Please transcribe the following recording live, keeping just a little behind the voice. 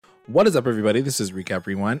What is up, everybody? This is Recap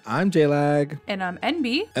Rewind. I'm JLag. And I'm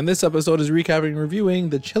NB. And this episode is recapping and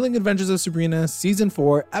reviewing The Chilling Adventures of Sabrina, Season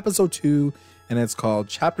 4, Episode 2, and it's called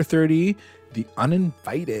Chapter 30, The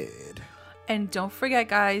Uninvited. And don't forget,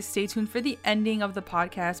 guys, stay tuned for the ending of the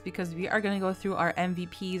podcast because we are going to go through our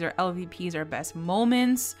MVPs, our LVPs, our best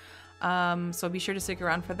moments. So be sure to stick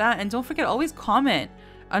around for that. And don't forget, always comment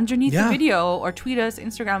underneath the video or tweet us,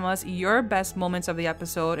 Instagram us, your best moments of the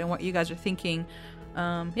episode and what you guys are thinking.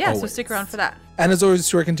 So stick around for that. And as always,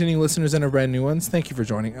 to our continuing listeners and our brand new ones, thank you for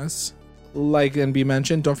joining us. Like NB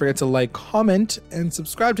mentioned, don't forget to like, comment, and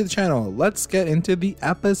subscribe to the channel. Let's get into the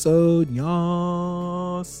episode.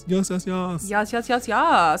 Yes. Yes.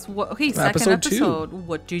 Okay, second episode.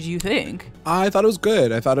 What did you think? I thought it was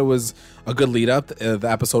good. I thought it was a good lead up. The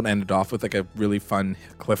episode ended off with like a really fun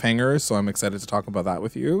cliffhanger, so I'm excited to talk about that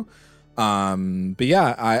with you. But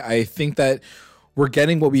yeah, I think that we're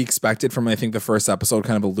getting what we expected from, I think, the first episode,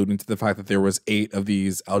 kind of alluding to the fact that there was 8 of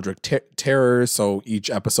these Eldritch terrors. So each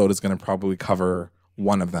episode is going to probably cover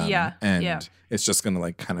one of them. It's just going to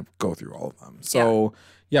like kind of go through all of them. So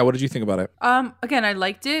yeah, what did you think about it? Again, I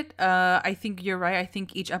liked it. I think you're right. I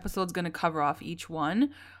think each episode's going to cover off each one.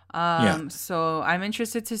 So I'm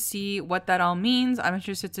interested to see what that all means. I'm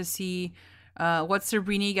interested to see what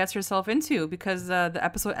Sabrina gets herself into because the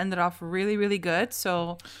episode ended off really, really good.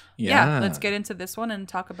 So yeah, let's get into this one and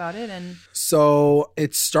talk about it. And so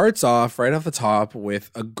it starts off right off the top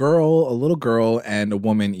with a little girl and a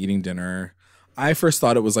woman eating dinner. I first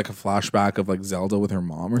thought it was like a flashback of like Zelda with her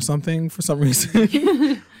mom or something for some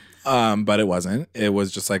reason. But it wasn't. It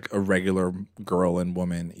was just like a regular girl and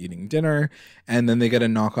woman eating dinner. And then they get a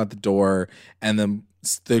knock at the door and then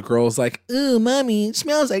the girl's like, "Ooh, mommy, it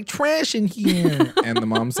smells like trash in here." And the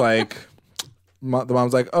mom's like,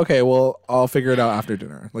 "Okay, well, I'll figure it out after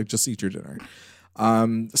dinner. Like, just eat your dinner."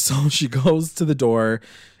 So she goes to the door,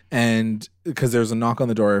 and because there's a knock on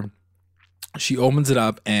the door, she opens it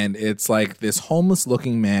up, and it's like this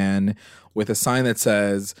homeless-looking man with a sign that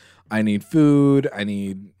says, "I need food. I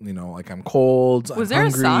need, like I'm cold. Was there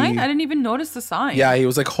hungry." a sign? I didn't even notice the sign. Yeah, he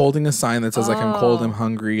was like holding a sign that says like I'm cold, I'm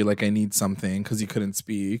hungry, like I need something because he couldn't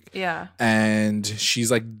speak. Yeah. And she's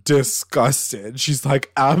like disgusted. She's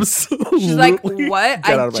like, absolutely. She's like, what?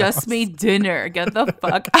 I just made dinner. Get the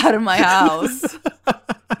fuck out of my house.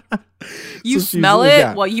 You smell it?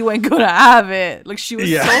 Yeah. Well, you ain't gonna have it. Like she was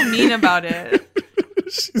so mean about it.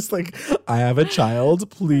 She's like, I have a child.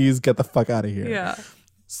 Please get the fuck out of here. Yeah.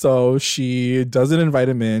 So she doesn't invite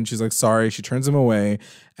him in. She's like, sorry. She turns him away.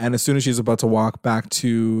 And as soon as she's about to walk back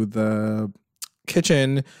to the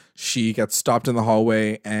kitchen, she gets stopped in the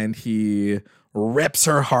hallway and he rips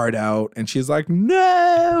her heart out. And she's like,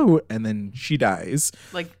 no. And then she dies.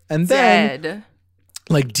 Like, and dead. Then,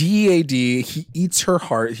 like D-E-A-D, he eats her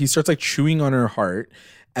heart. He starts like chewing on her heart.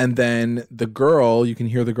 And then the girl, you can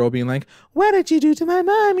hear the girl being like, "What did you do to my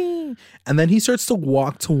mommy?" And then he starts to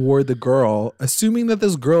walk toward the girl, assuming that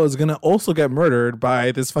this girl is going to also get murdered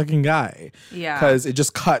by this fucking guy. Yeah. Because it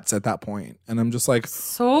just cuts at that point. And I'm just like,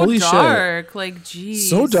 so holy dark. Shit. Like, geez.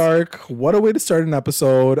 So dark. What a way to start an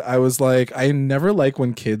episode. I was like, I never like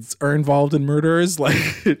when kids are involved in murders.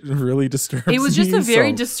 Like, it really disturbs me. It was just a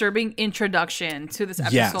very disturbing introduction to this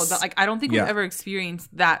episode. Yes. Like, I don't think we've ever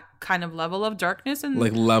experienced that kind of level of darkness. And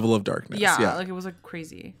like, level of darkness. Yeah. Like, it was like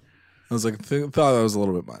crazy. I was like, thought that was a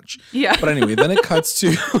little bit much. Yeah. But anyway, then it cuts to...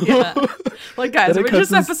 Like, guys, we're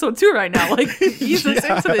just episode 2 right now. Like, ease us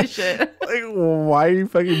into this shit. Like, why are you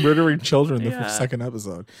fucking murdering children in the second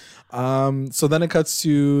episode? So then it cuts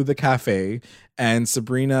to the cafe and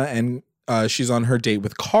Sabrina and she's on her date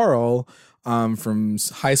with Carl from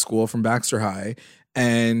high school, from Baxter High.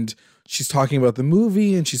 And she's talking about the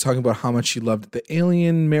movie and she's talking about how much she loved the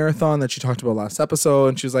Alien marathon that she talked about last episode.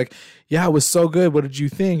 And she was like, yeah, it was so good. What did you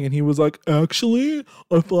think? And he was like, actually,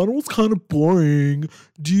 I thought it was kind of boring.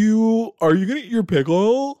 Are you going to eat your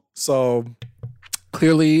pickle? So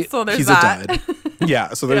clearly he's that. a dud. Yeah.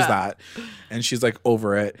 So there's that. And she's like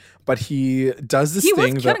over it. But he does this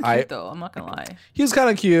thing that cute, though. I'm not going to lie. He was kind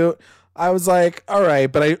of cute. I was like, all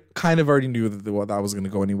right, but I kind of already knew that was going to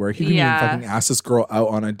go anywhere. He didn't even fucking ask this girl out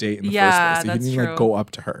on a date in the first place. He didn't even like, go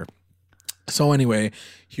up to her. So anyway,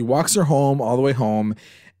 he walks her home, all the way home.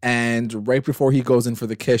 And right before he goes in for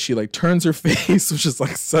the kiss, she like turns her face, which is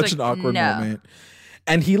like such an awkward moment.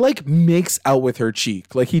 And he like makes out with her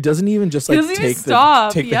cheek. Like he doesn't even just like take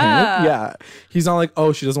the hint. Yeah. He's not like,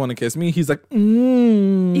 oh, she doesn't want to kiss me. He's like,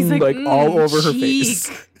 he's like all over her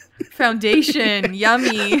face. Foundation,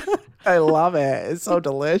 yummy. I love it. It's so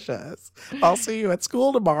delicious. I'll see you at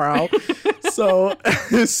school tomorrow. So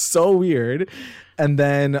it's so weird. And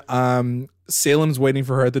then Salem's waiting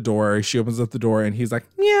for her at the door. She opens up the door and he's like,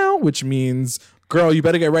 meow, which means, girl, you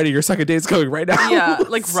better get ready. Your second date's coming right now. Yeah,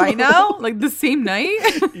 like right now? Like the same night?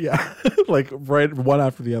 Yeah, like right one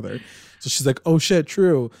after the other. So she's like, oh shit,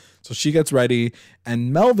 true. So she gets ready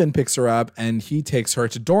and Melvin picks her up and he takes her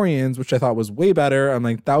to Dorian's, which I thought was way better. I'm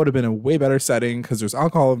like, that would have been a way better setting because there's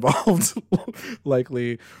alcohol involved,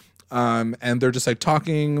 likely. And they're just like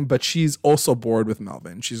talking, but she's also bored with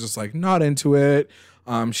Melvin. She's just like not into it.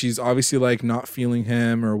 She's obviously like not feeling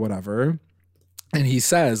him or whatever. And he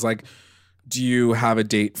says like, do you have a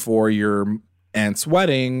date for your aunt's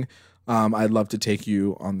wedding? I'd love to take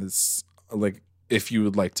you on this, like, if you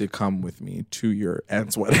would like to come with me to your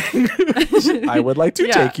aunt's wedding. I would like to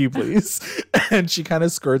take you, please. And she kind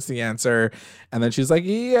of skirts the answer. And then she's like,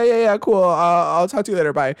 yeah, cool. I'll talk to you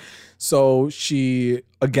later. Bye. So she,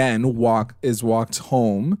 again, walked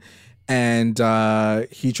home. And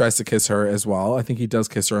he tries to kiss her as well. I think he does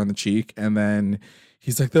kiss her on the cheek. And then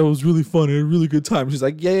he's like, that was really fun. I had a really good time. She's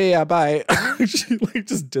like, yeah, bye. She like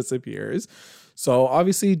just disappears. So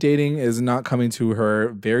obviously dating is not coming to her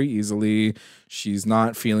very easily. She's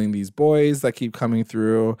not feeling these boys that keep coming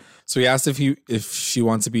through. So he asked if she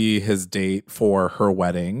wants to be his date for her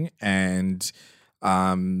wedding. And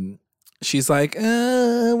she's like,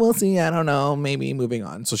 we'll see. I don't know. Maybe moving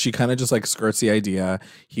on. So she kind of just like skirts the idea.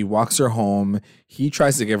 He walks her home. He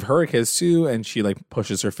tries to give her a kiss too. And she like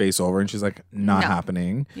pushes her face over and she's like, not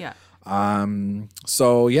happening. Yeah.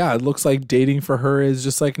 So yeah, it looks like dating for her is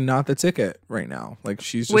just like not the ticket right now. Like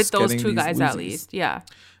she's just with those getting two guys loozies. at least. Yeah.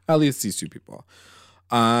 At least these two people.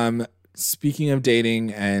 Speaking of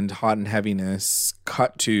dating and hot and heaviness,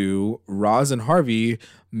 cut to Roz and Harvey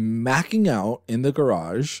macking out in the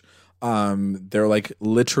garage. They're like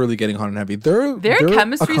literally getting hot and heavy. Their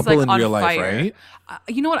chemistry is like in on real fire. Life, right?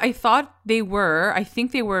 You know what? I thought they were. I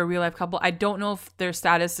think they were a real life couple. I don't know if their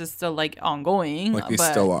status is still like ongoing. Like they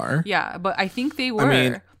still are. Yeah, but I think they were. I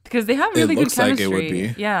mean, because they have really it good looks like chemistry. it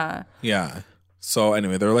would be. Yeah. Yeah. So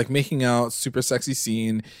anyway, they're like making out, super sexy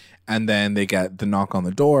scene, and then they get the knock on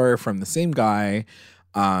the door from the same guy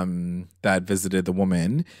that visited the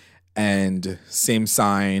woman, and same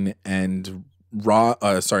sign, and not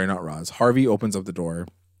Roz. Harvey opens up the door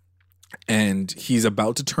and he's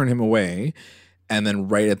about to turn him away. And then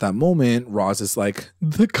right at that moment, Roz is like,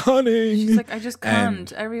 the cunning. She's like, I just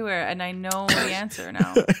cummed everywhere and I know the answer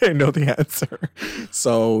now. I know the answer.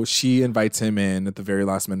 So she invites him in at the very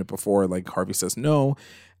last minute before like Harvey says no.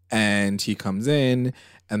 And he comes in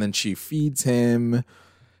and then she feeds him.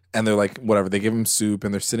 And they're like, whatever, they give him soup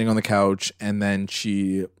and they're sitting on the couch. And then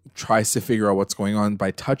she tries to figure out what's going on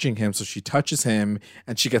by touching him. So she touches him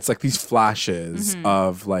and she gets like these flashes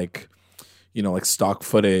of like, you know, like stock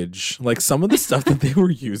footage. Like some of the stuff that they were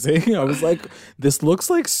using, I was like, this looks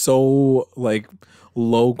like so like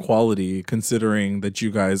low quality considering that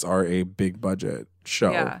you guys are a big budget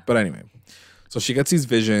show. Yeah. But anyway, so she gets these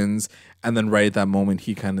visions. And then right at that moment,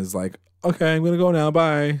 he kind of is like, okay, I'm going to go now.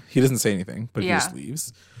 Bye. He doesn't say anything, but he just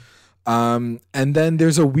leaves. And then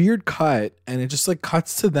there's a weird cut and it just like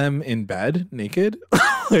cuts to them in bed naked.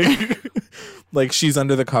 like she's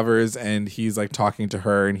under the covers and he's like talking to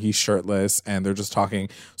her and he's shirtless and they're just talking.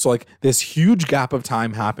 So like this huge gap of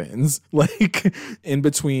time happens like in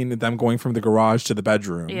between them going from the garage to the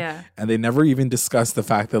bedroom. Yeah. And they never even discuss the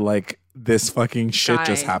fact that like this fucking shit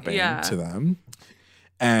just happened to them.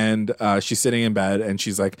 And she's sitting in bed and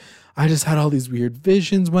she's like, I just had all these weird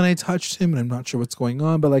visions when I touched him and I'm not sure what's going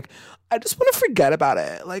on, but like, I just want to forget about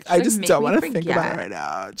it. Like, I just don't want to think about it right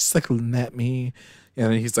now. Just like let me.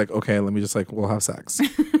 And then he's like, okay, let me just like, we'll have sex.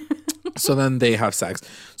 So then they have sex.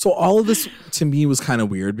 So all of this to me was kind of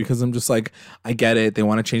weird because I'm just like, I get it. They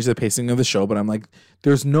want to change the pacing of the show, but I'm like,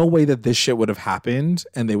 there's no way that this shit would have happened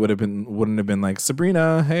and they wouldn't have been like,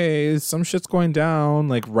 Sabrina, hey, some shit's going down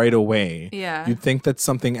like right away. Yeah. You'd think that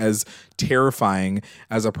something as terrifying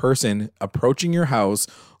as a person approaching your house,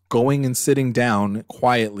 going and sitting down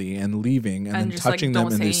quietly and leaving and then touching them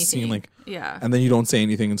in this scene, like, and then you don't say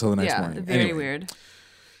anything until the next morning. Very weird.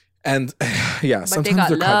 And yeah, but sometimes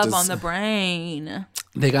they got love on the brain.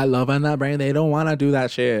 They got love on that brain. They don't want to do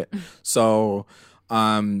that shit. So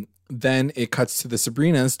then it cuts to the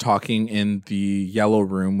Sabrinas talking in the yellow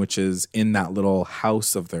room, which is in that little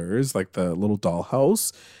house of theirs, like the little doll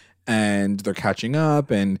house. And they're catching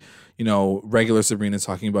up and, you know, regular Sabrina's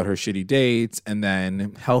talking about her shitty dates. And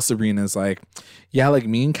then Hell Sabrina's like, yeah, like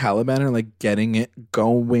me and Caliban are like getting it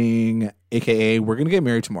going, AKA we're going to get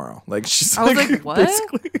married tomorrow. Like she's I was like what?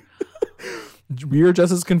 Basically, we are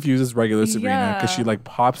just as confused as regular Sabrina because she like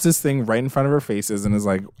pops this thing right in front of her faces and is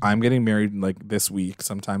like, I'm getting married like this week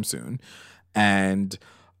sometime soon. And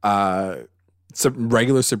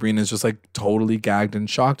regular Sabrina is just like totally gagged and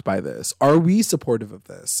shocked by this. Are we supportive of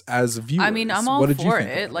this as viewers? I mean, I'm all for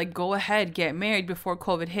it. Like, go ahead, get married before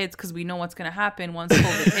COVID hits, because we know what's gonna happen once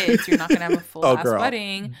COVID hits. You're not gonna have a full ass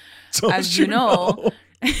wedding, as you know.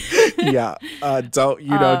 Yeah.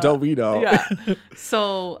 Don't we know? Yeah.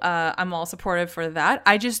 So I'm all supportive for that.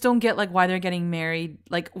 I just don't get like why they're getting married.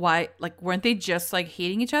 Like, why? Like, weren't they just like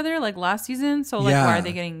hating each other like last season? So like, why are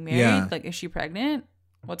they getting married? Yeah. Like, is she pregnant?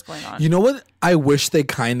 What's going on? You know what I wish they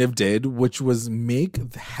kind of did, which was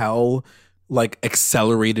make hell like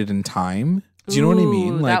accelerated in time. Do you know what I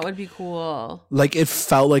mean? Like, that would be cool. Like, it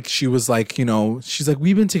felt like she was like, you know, she's like,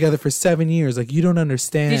 we've been together for 7 years. Like, you don't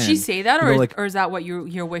understand. Did she say that, or, you know, like, or is that what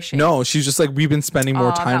you're wishing? No, she's just like, we've been spending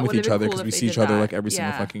more time with each other because cool we see each other like every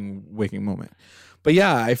single Yeah. fucking waking moment. But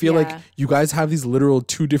yeah, I feel like you guys have these literal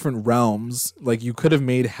two different realms. Like, you could have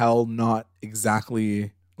made hell not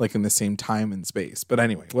exactly like in the same time and space. But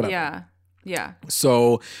anyway, whatever. Yeah. Yeah.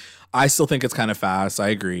 So I still think it's kind of fast. I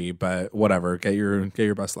agree, but whatever. Get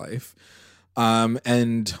your best life.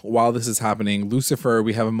 And while this is happening, Lucifer,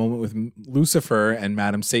 we have a moment with Lucifer and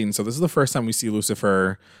Madam Satan. So this is the first time we see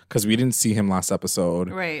Lucifer, because we didn't see him last episode.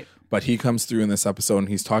 Right. But he comes through in this episode and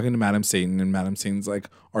he's talking to Madam Satan, and Madam Satan's like,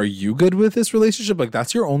 are you good with this relationship? Like,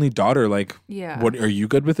 that's your only daughter. Like, what are you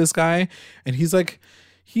good with this guy? And he's like,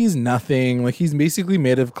 he's nothing. Like, he's basically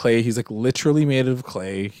made of clay. He's like literally made of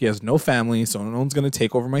clay. He has no family, so no one's gonna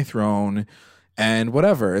take over my throne. And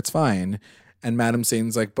whatever, it's fine. And Madam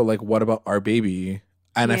Satan's like, but like, what about our baby?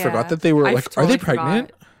 And I forgot that they were like, are they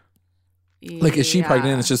pregnant? Like, is she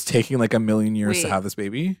pregnant? It's just taking like a million years to have this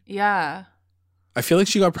baby. Yeah. I feel like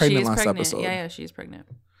she got pregnant last episode. Yeah, she's pregnant.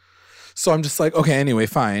 So I'm just like, okay, anyway,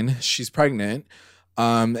 fine. She's pregnant.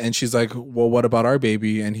 And she's like, well, what about our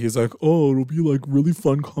baby? And he's like, oh, it'll be like really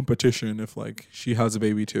fun competition if like she has a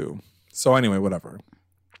baby too. So anyway, whatever.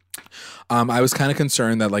 I was kind of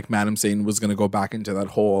concerned that like Madam Satan was going to go back into that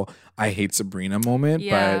whole I hate Sabrina moment,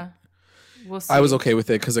 but we'll see. I was okay with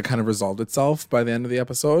it because it kind of resolved itself by the end of the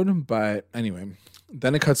episode. But anyway,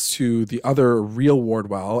 then it cuts to the other real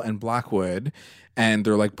Wardwell and Blackwood, and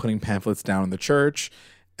they're like putting pamphlets down in the church.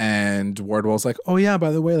 And Wardwell's like, oh yeah,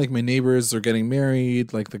 by the way, like my neighbors are getting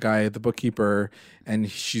married, like the guy, the bookkeeper, and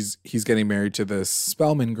he's getting married to this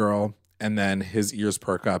Spellman girl. And then his ears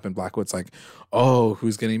perk up and Blackwood's like, oh,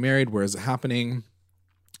 who's getting married? Where is it happening?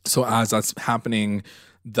 So as that's happening,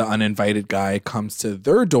 the uninvited guy comes to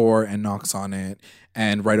their door and knocks on it.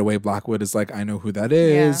 And right away, Blackwood is like, I know who that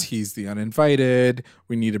is. Yeah. He's the uninvited.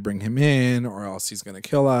 We need to bring him in or else he's going to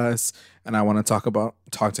kill us. And I want to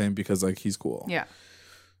talk to him because like he's cool. Yeah.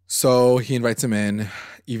 So he invites him in,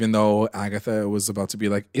 even though Agatha was about to be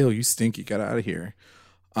like, ew, you stinky, get out of here.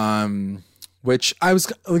 Which I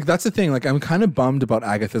was like, that's the thing. Like, I'm kind of bummed about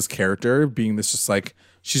Agatha's character being this just like,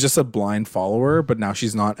 she's just a blind follower, but now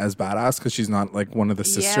she's not as badass because she's not like one of the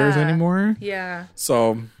sisters anymore. Yeah.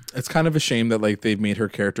 So it's kind of a shame that like they've made her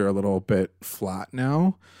character a little bit flat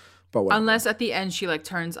now. But whatever. Unless at the end she like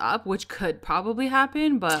turns up, which could probably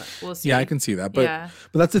happen, but we'll see. Yeah, I can see that. But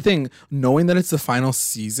that's the thing. Knowing that it's the final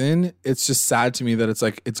season, it's just sad to me that it's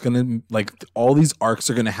like it's gonna like all these arcs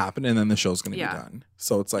are gonna happen and then the show's gonna be done.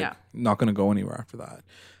 So it's like not gonna go anywhere after that.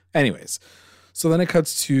 Anyways, so then it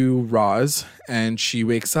cuts to Roz and she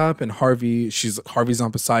wakes up and Harvey's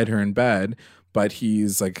not beside her in bed, but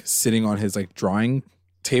he's like sitting on his like drawing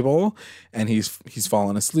table and he's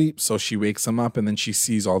fallen asleep. So she wakes him up and then she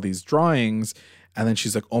sees all these drawings and then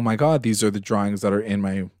she's like, oh my god, these are the drawings that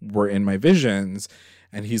were in my visions.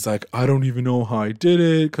 And he's like, I don't even know how I did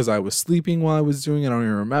it because I was sleeping while I was doing it. I don't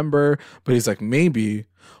even remember. But he's like, maybe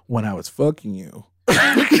when I was fucking you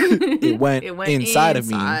it went inside of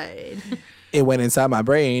me. It went inside my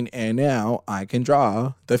brain and now I can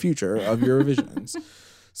draw the future of your visions.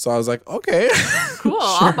 So I was like, okay, cool.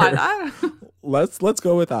 Sure. I'll buy that. Let's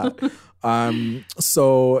go with that.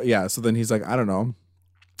 So then he's like, I don't know.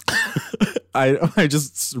 I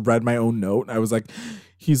just read my own note. I was like,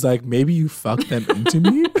 he's like, maybe you fucked them into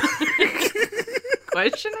me?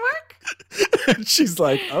 Question mark? And she's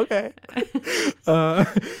like, okay.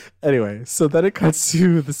 Anyway, so then it cuts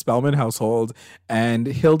to the Spellman household and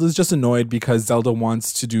Hilda's just annoyed because Zelda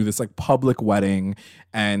wants to do this like public wedding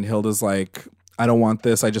and Hilda's like, I don't want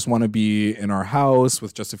this. I just want to be in our house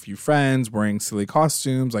with just a few friends wearing silly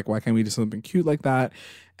costumes. Like, why can't we do something cute like that?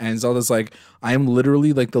 And Zelda's like, I'm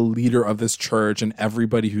literally like the leader of this church and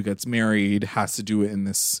everybody who gets married has to do it in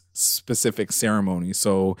this specific ceremony.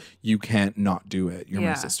 So you can't not do it. You're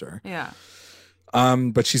my sister. Yeah.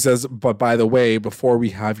 But she says, but by the way, before we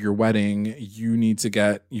have your wedding,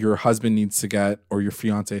 your husband needs to get, or your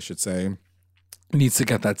fiance, I should say, needs to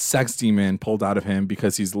get that sex demon pulled out of him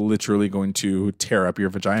because he's literally going to tear up your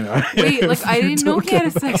vagina. Wait, like I didn't know he had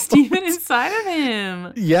a sex demon inside of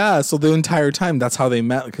him. Yeah, so the entire time that's how they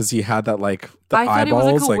met, because he had that like the I thought eyeballs.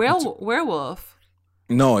 it was like a werewolf.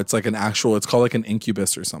 No, it's like an actual. It's called like an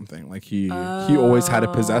incubus or something. Like he always had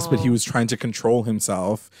it possessed, but he was trying to control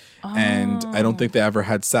himself. And I don't think they ever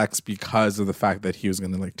had sex because of the fact that he was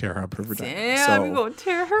going to like tear up her vagina. Damn, I'm gonna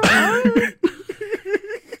tear her up.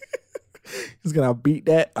 He's gonna beat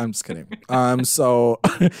that. I'm just kidding. So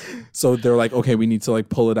they're like, okay, we need to like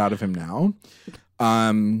pull it out of him now.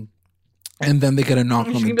 And then they get a knock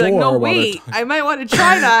on the door. Like, no, wait, I might want to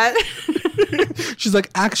try that. She's like,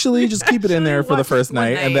 actually, just keep it in there for the first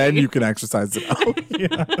night, and then you can exercise it out.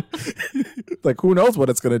 Yeah. Like, who knows what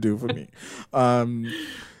it's gonna do for me.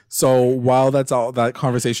 So while that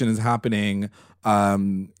conversation is happening,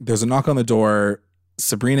 there's a knock on the door.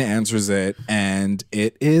 Sabrina answers it, and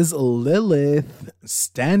it is Lilith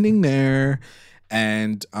standing there.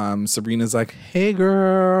 And Sabrina's like, hey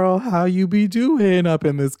girl, how you be doing up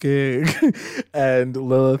in this gig? And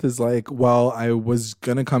Lilith is like, well, I was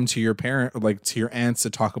gonna come to your to your aunts to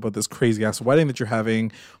talk about this crazy ass wedding that you're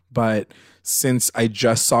having, but since I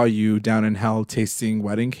just saw you down in hell tasting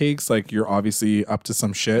wedding cakes, like you're obviously up to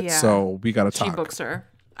some shit, so we gotta talk. She books her,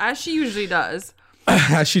 as she usually does.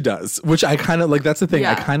 As she does, which I kind of like. That's the thing.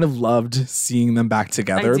 Yeah. I kind of loved seeing them back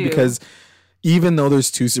together because even though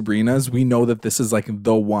there's two Sabrinas, we know that this is like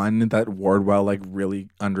the one that Wardwell like really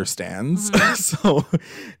understands. Mm-hmm. So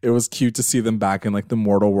it was cute to see them back in like the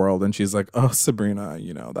mortal world. And she's like, oh, Sabrina,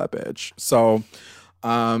 you know, that bitch. So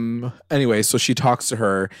anyway, so she talks to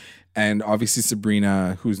her, and obviously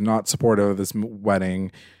Sabrina, who's not supportive of this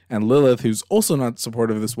wedding, and Lilith, who's also not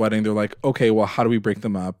supportive of this wedding, they're like, okay, well, how do we break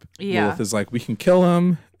them up? Yeah. Lilith is like, we can kill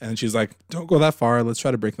him. And she's like, don't go that far. Let's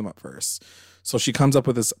try to break them up first. So she comes up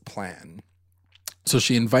with this plan. So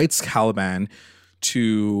she invites Caliban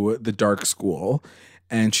to the dark school.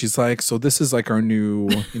 And she's like, so this is like our new,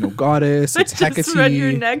 goddess. It's Hecate. I just read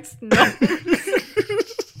your next note.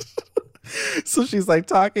 So she's like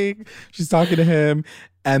she's talking to him.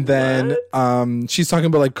 And then she's talking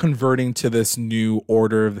about like converting to this new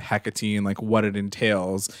order of Hecate and like what it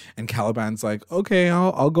entails. And Caliban's like, okay,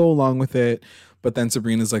 I'll go along with it. But then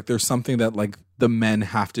Sabrina's like, there's something that like the men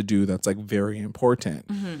have to do that's like very important.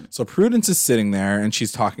 Mm-hmm. So Prudence is sitting there and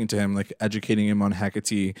she's talking to him, like educating him on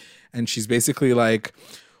Hecate. And she's basically like,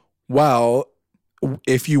 well,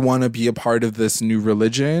 if you want to be a part of this new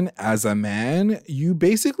religion as a man, you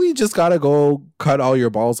basically just got to go cut all your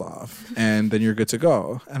balls off and then you're good to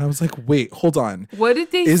go. And I was like, wait, hold on. What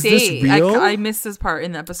did they say? This real? I missed this part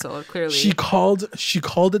in the episode, clearly. She called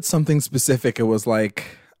it something specific. It was like,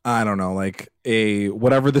 I don't know, like a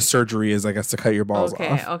whatever the surgery is, I guess, to cut your balls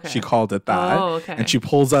off. Okay. She called it that. Oh, okay. And she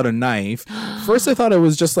pulls out a knife. First, I thought it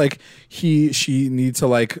was just like she needs to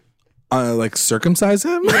like circumcise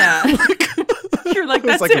him. Yeah. You're like,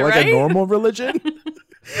 that's like, it, right? Like a normal religion.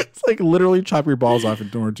 It's like literally chop your balls off in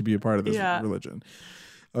order to be a part of this religion.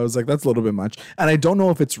 I was like, that's a little bit much. And I don't know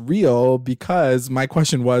if it's real because my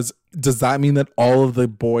question was, does that mean that all of the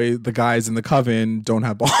guys in the coven don't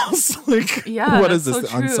have balls? Like, what is this?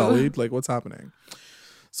 So Unsullied? Like, what's happening?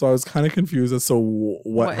 So I was kind of confused as to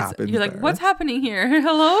what happened. You're like, what's happening here?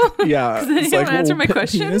 Hello? Yeah. It's like, answer my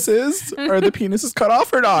question. Penises? Are the penises cut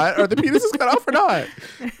off or not? Are the penises cut off or not?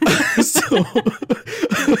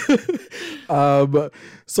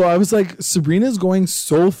 So I was like, Sabrina's going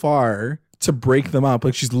so far to break them up.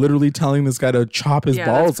 Like, she's literally telling this guy to chop his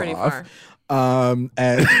balls off. Far. And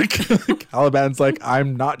Caliban's like,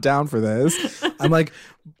 I'm not down for this. I'm like,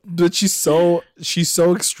 but she's so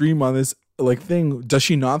extreme on this like thing. Does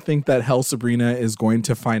she not think that Hell Sabrina is going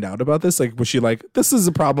to find out about this? Like, was she like, this is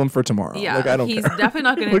a problem for tomorrow? Yeah, like, I don't he's care. Definitely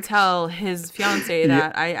not going to tell his fiance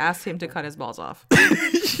that I asked him to cut his balls off.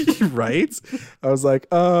 Right? I was like,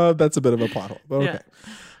 that's a bit of a plot hole. But okay.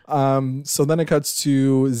 Yeah. So then it cuts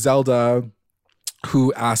to Zelda,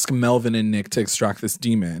 who ask Melvin and Nick to extract this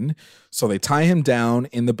demon. So they tie him down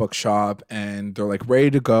in the bookshop and they're like ready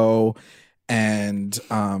to go. And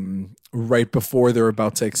right before they're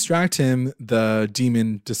about to extract him, the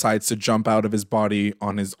demon decides to jump out of his body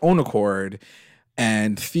on his own accord.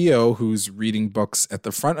 And Theo, who's reading books at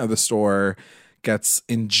the front of the store, gets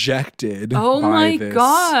injected by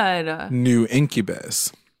this new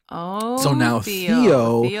incubus. Oh, so now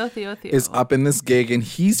Theo is up in this gig and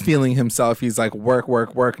he's feeling himself. He's like, work,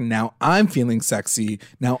 work, work. Now I'm feeling sexy.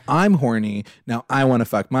 Now I'm horny. Now I want to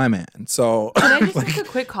fuck my man. So can I just make a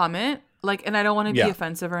quick comment? Like, and I don't want to be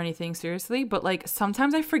offensive or anything, seriously, but like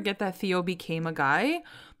sometimes I forget that Theo became a guy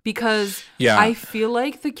because Yeah. I feel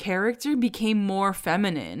like the character became more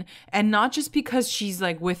feminine, and not just because she's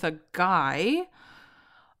like with a guy,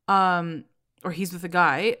 or he's with a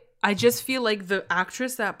guy. I just feel like the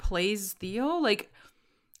actress that plays Theo, like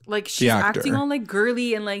she's acting all like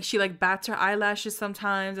girly, and like she like bats her eyelashes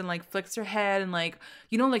sometimes and like flicks her head, and like,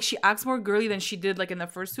 you know, like she acts more girly than she did like in the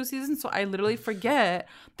first 2 seasons. So I literally forget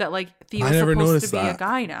that like Theo's supposed to be a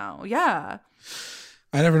guy now. Yeah.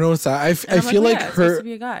 I never noticed that. I feel like it's supposed to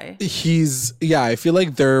be a guy. I feel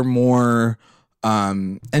like they're more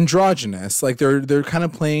androgynous. Like they're kind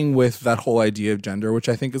of playing with that whole idea of gender, which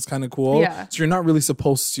I think is kind of cool. Yeah. So you're not really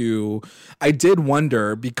supposed to. I did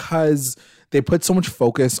wonder, because they put so much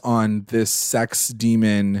focus on this sex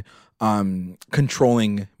demon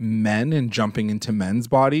controlling men and jumping into men's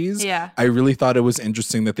bodies. Yeah. I really thought it was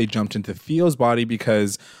interesting that they jumped into Theo's body,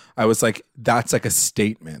 because I was like, that's like a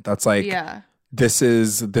statement. That's like, Yeah. this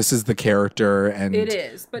is the character, and It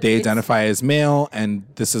is, but they identify as male, and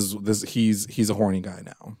he's a horny guy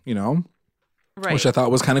now, you know? Right. Which I thought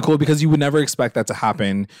was kind of cool, because you would never expect that to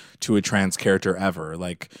happen to a trans character ever.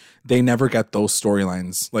 Like, they never get those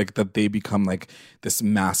storylines, like that they become like this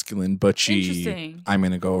masculine, butchy, Interesting. I'm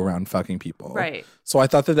going to go around fucking people. Right. So I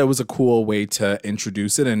thought that was a cool way to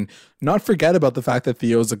introduce it, and not forget about the fact that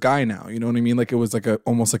Theo's a guy now. You know what I mean? Like, it was like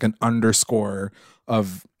almost like an underscore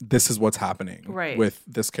of this is what's happening with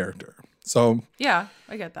this character. So yeah,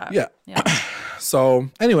 I get that. Yeah. Yeah. So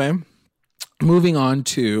anyway, moving on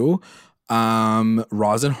to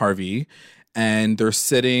Roz and Harvey, and they're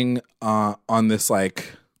sitting on this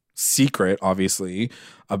like secret, obviously,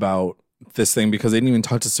 about this thing, because they didn't even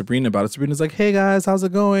talk to Sabrina about it. Sabrina's like, hey guys, how's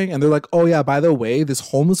it going? And they're like, oh yeah, by the way, this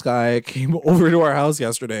homeless guy came over to our house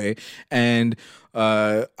yesterday, and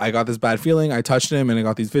I got this bad feeling. I touched him and I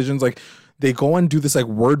got these visions. Like, they go and do this like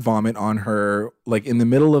word vomit on her, like in the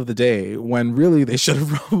middle of the day, when really they should have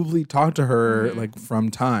probably talked to her like from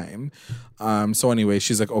time. So anyway,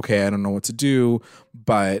 she's like, okay, I don't know what to do,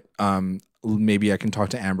 but maybe I can talk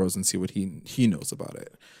to Ambrose and see what he knows about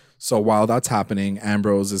it. So while that's happening,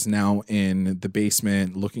 Ambrose is now in the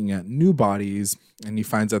basement looking at new bodies, and he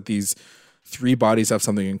finds that these 3 bodies have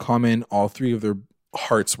something in common. All 3 of their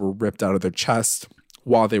hearts were ripped out of their chest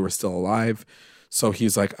while they were still alive. So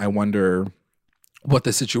he's like, I wonder what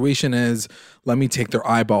the situation is. Let me take their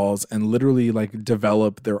eyeballs and literally like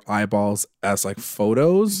develop their eyeballs as like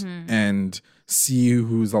photos and see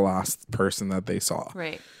who's the last person that they saw.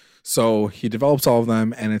 Right. So he develops all of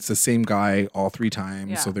them, and it's the same guy all 3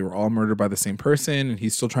 times. Yeah. So they were all murdered by the same person, and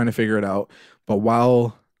he's still trying to figure it out. But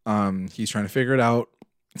while he's trying to figure it out,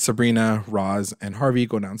 Sabrina, Roz, and Harvey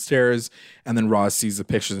go downstairs, and then Roz sees the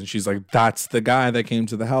pictures, and she's like, that's the guy that came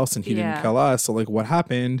to the house, and he didn't kill us. So like, what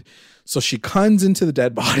happened? So she cuns into the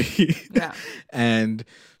dead body. Yeah. And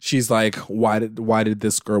she's like, why did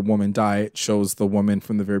this woman die? It shows the woman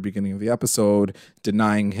from the very beginning of the episode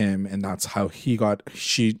denying him, and that's how she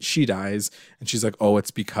dies. And she's like, oh,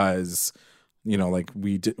 it's because, you know, like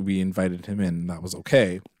we invited him in, and that was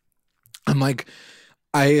okay. I'm like,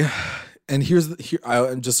 and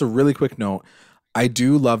just a really quick note. I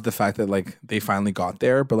do love the fact that like they finally got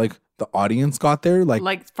there, but like the audience got there like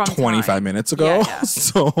from 25 minutes ago. Yeah.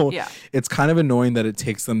 So it's kind of annoying that it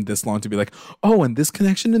takes them this long to be like, oh, and this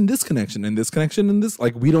connection and this connection and this connection and this,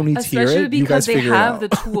 like, we don't need to hear it. Especially because you guys they figure have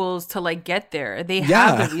it out. the tools to like get there. They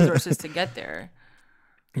have the resources to get there.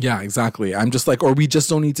 Yeah, exactly. I'm just like, or we just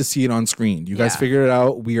don't need to see it on screen. You guys figured it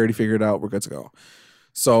out. We already figured it out. We're good to go.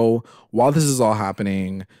 So while this is all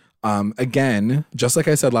happening, again, just like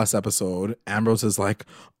I said last episode, Ambrose is like,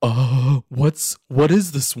 what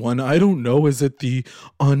is this one? I don't know. Is it the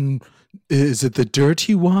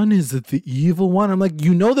dirty one? Is it the evil one? I'm like,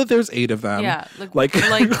 you know that there's 8 of them. Yeah. Like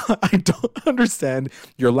I don't understand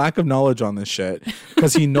your lack of knowledge on this shit,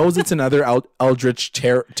 because he knows it's another eldritch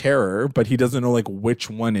terror, but he doesn't know like which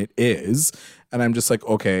one it is. And I'm just like,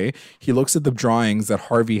 okay. He looks at the drawings that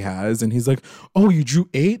Harvey has, and he's like, oh, you drew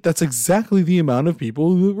 8? That's exactly the amount of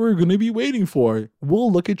people that we're going to be waiting for. We'll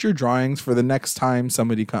look at your drawings for the next time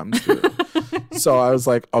somebody comes through. So I was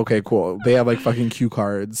like, okay, cool. They have like fucking cue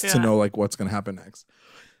cards to know like what's going to happen next.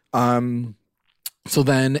 So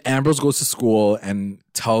then Ambrose goes to school and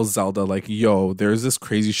tells Zelda like, yo, there's this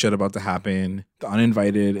crazy shit about to happen. The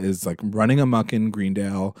Uninvited is like running amok in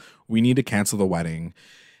Greendale. We need to cancel the wedding.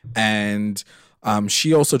 And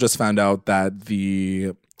she also just found out that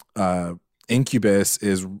the incubus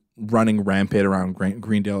is running rampant around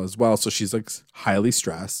Greendale as well. So she's like highly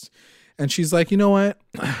stressed. And she's like, you know what?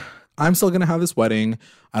 I'm still going to have this wedding.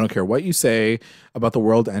 I don't care what you say about the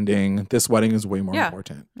world ending. This wedding is way more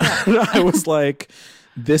important. Yeah. I was like,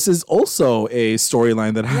 this is also a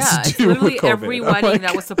storyline that has to it's do literally with COVID. every I'm wedding like,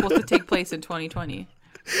 that was supposed to take place in 2020.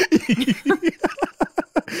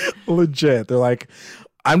 legit. They're like,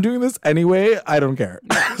 I'm doing this anyway. I don't care.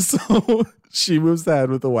 So she moves ahead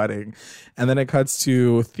with the wedding. And then it cuts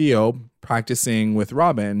to Theo practicing with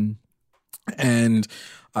Robin. And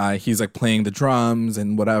he's like playing the drums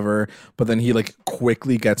and whatever. But then he like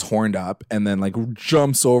quickly gets horned up and then like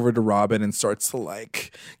jumps over to Robin and starts to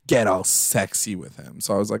like get all sexy with him.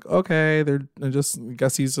 So I was like, okay, they're just, I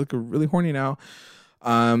guess he's like really horny now.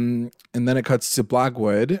 And then it cuts to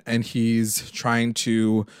Blackwood and he's trying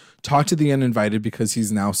to talk to the uninvited because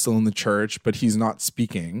he's now still in the church, but he's not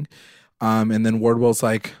speaking. And then Wardwell's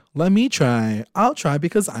like, let me try. I'll try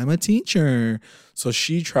because I'm a teacher. So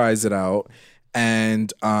she tries it out.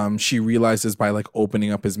 And she realizes by like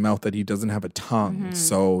opening up his mouth that he doesn't have a tongue. Mm-hmm.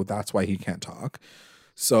 So that's why he can't talk.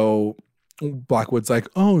 So Blackwood's like,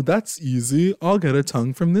 oh, that's easy. I'll get a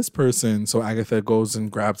tongue from this person. So Agatha goes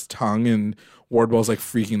and grabs tongue and Wardwell's like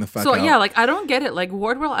freaking the fuck out. So yeah, like I don't get it. Like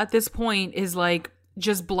Wardwell at this point is like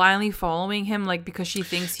just blindly following him like because she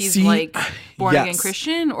thinks he's like born again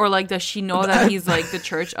Christian, or like does she know that he's like the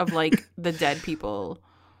church of like the dead people?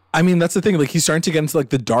 I mean, that's the thing. Like, he's starting to get into like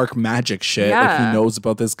the dark magic shit. Yeah. Like, he knows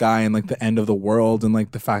about this guy and like the end of the world and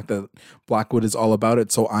like the fact that Blackwood is all about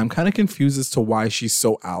it. So I'm kind of confused as to why she's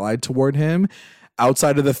so allied toward him,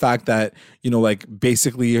 outside of the fact that, you know, like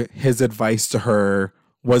basically his advice to her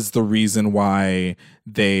was the reason why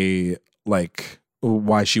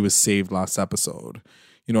why she was saved last episode.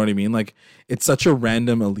 You know what I mean? Like, it's such a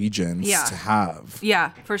random allegiance to have.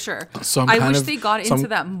 Yeah, for sure. So I wish they got into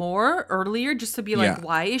that more earlier, just to be like,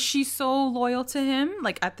 why is she so loyal to him?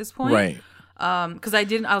 Like at this point, right? Because I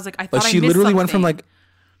thought she literally went from like,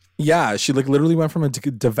 she like literally went from a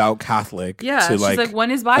devout Catholic. To she's like,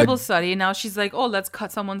 when is Bible study? And now she's like, oh, let's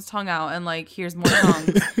cut someone's tongue out and like here's more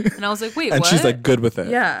tongues. And I was like, wait, and what? she's like good with it.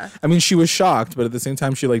 Yeah. I mean, she was shocked, but at the same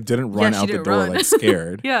time, she like didn't run out the door like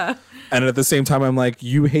scared. Yeah. And at the same time, I'm like,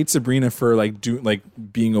 you hate Sabrina for like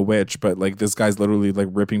being a witch, but like this guy's literally like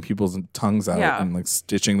ripping people's tongues out and like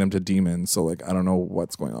stitching them to demons. So like, I don't know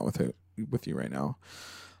what's going on with you right now.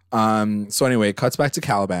 So anyway, it cuts back to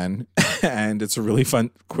Caliban and it's a really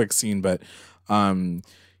fun, quick scene, but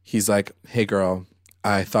he's like, hey girl,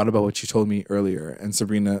 I thought about what you told me earlier. And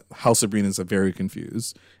Sabrina's very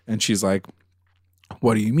confused. And she's like,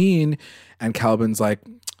 what do you mean? And Caliban's like,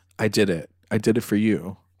 I did it for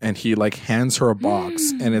you. And he like hands her a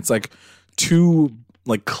box and it's like two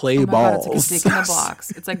like clay balls. God, it's like a dick in a box.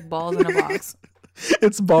 It's like balls in a box.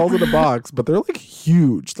 It's balls in a box, but they're like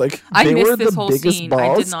huge. Like I missed this whole scene.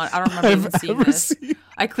 I don't remember even seeing this.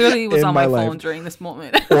 I clearly was on my phone during this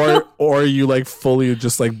moment. or you like fully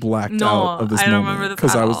just like blacked out of this moment. I don't remember this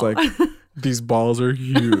because I was like, these balls are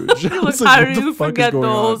huge. Like, how did you forget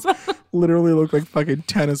those? Literally look like fucking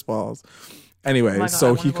tennis balls. Anyway,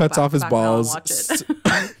 so he cuts off his balls.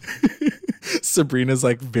 Sabrina's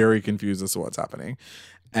like very confused as to what's happening.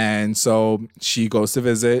 And so she goes to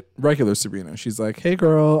visit regular Sabrina. She's like, hey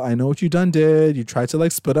girl, I know what you did. You tried to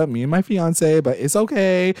like split up me and my fiance, but it's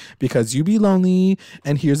okay because you be lonely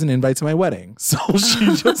and here's an invite to my wedding. So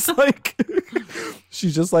she's just like,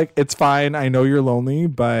 it's fine. I know you're lonely,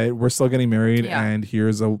 but we're still getting married and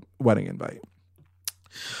here's a wedding invite.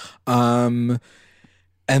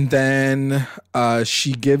 And then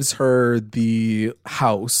she gives her the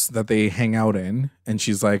house that they hang out in. And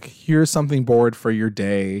she's like, here's something bored for your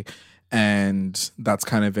day. And that's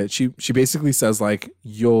kind of it. She basically says, like,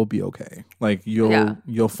 you'll be okay. Like,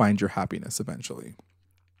 you'll find your happiness eventually.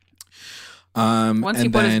 Once you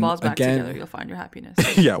put his balls back together, you'll find your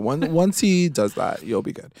happiness. Yeah, once he does that, you'll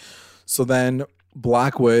be good. So then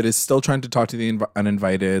Blackwood is still trying to talk to the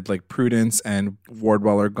uninvited, like Prudence and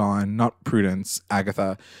Wardwell are gone. Not Prudence,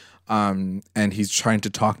 Agatha. And he's trying to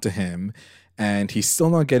talk to him and he's still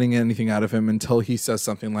not getting anything out of him until he says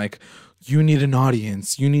something like, you need an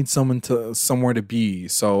audience. You need somewhere to be.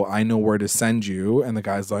 So I know where to send you. And the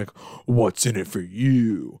guy's like, what's in it for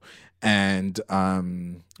you? And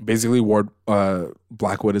basically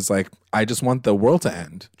Blackwood is like, I just want the world to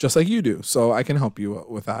end just like you do. So I can help you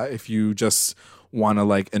with that if you just want to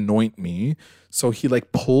like anoint me. So he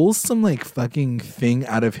like pulls some like fucking thing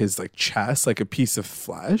out of his like chest, like a piece of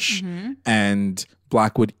flesh, and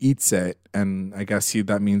Blackwood eats it. And I guess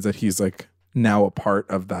that means that he's like now a part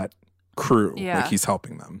of that crew. Like he's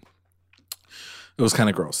helping them. It was kind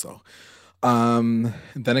of gross though.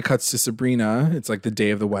 Then it cuts to Sabrina. It's like the day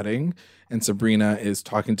of the wedding, and Sabrina is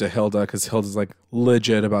talking to Hilda because Hilda's like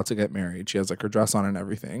legit about to get married. She has like her dress on and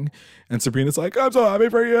everything, and Sabrina's like, I'm so happy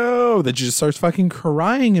for you. Then she just starts fucking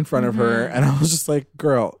crying in front of her, and I was just like,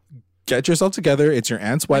 girl, get yourself together. It's your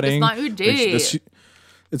aunt's wedding. It's not your day.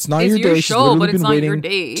 It's not It's your day. show, but been it's not waiting, your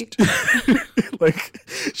day. like,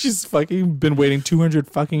 she's fucking been waiting 200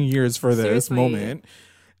 fucking years for this Seriously. moment.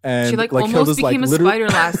 And She like almost Hilda's became like, a spider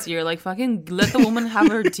last year. Like fucking let the woman have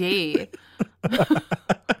her day.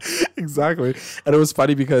 Exactly. And it was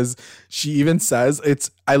funny because she even says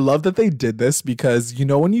I love that they did this because you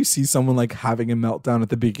know when you see someone like having a meltdown at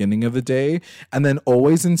the beginning of the day and then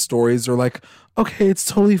always in stories they're like, okay, it's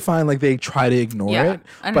totally fine. Like they try to ignore it.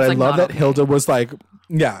 And But I it's, like, love not that okay. Hilda was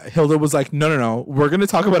like, no, we're gonna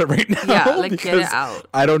talk about it right now. Yeah, like, get it because out.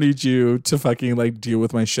 I don't need you to fucking like deal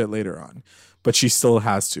with my shit later on. But she still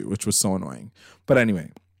has to, which was so annoying. But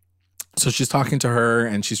anyway, so she's talking to her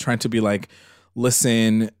and she's trying to be like,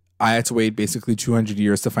 listen, I had to wait basically 200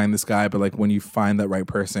 years to find this guy. But like when you find that right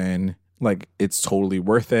person, like it's totally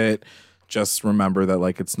worth it. Just remember that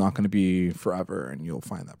like it's not going to be forever and you'll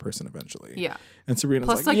find that person eventually. Yeah. And Sabrina's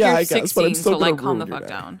Plus, like, yeah, yeah, you're I guess, 16, but I'm still so gonna like calm the ruin your fuck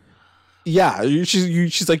day." down. Yeah,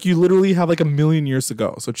 she's like, you literally have like a million years to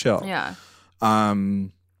go, so chill. Yeah.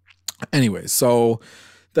 Anyway, so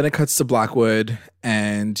then it cuts to Blackwood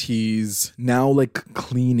and he's now like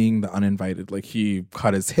cleaning the uninvited. Like he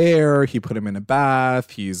cut his hair, he put him in a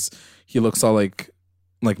bath. He looks all like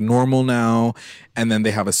normal now. And then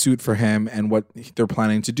they have a suit for him. And what they're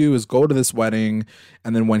planning to do is go to this wedding.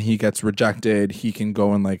 And then when he gets rejected, he can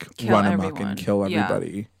go and like run amok and kill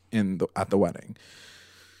everybody at the wedding.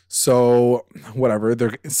 So whatever,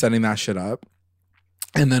 they're setting that shit up.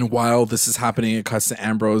 And then while this is happening, it cuts to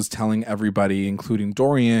Ambrose telling everybody, including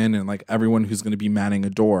Dorian and like everyone who's going to be manning a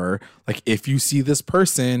door, like if you see this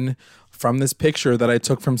person from this picture that I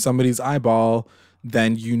took from somebody's eyeball,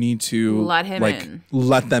 then you need to let him in.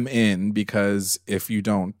 Let them in, because if you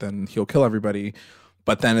don't, then he'll kill everybody.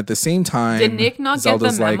 But then at the same time, Did Nick not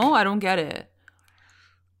Zelda's get the memo? like, I don't get it.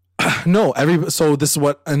 no, so this is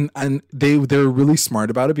what, and they're really smart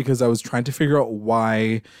about it because I was trying to figure out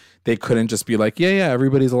why they couldn't just be like, yeah,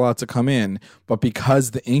 everybody's allowed to come in. But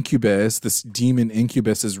because the incubus, this demon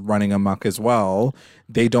incubus is running amok as well,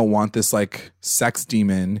 they don't want this like sex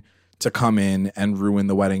demon to come in and ruin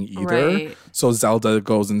the wedding either. Right. So Zelda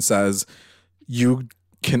goes and says, you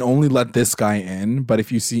can only let this guy in, but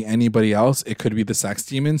if you see anybody else, it could be the sex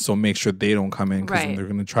demon. So make sure they don't come in because then they're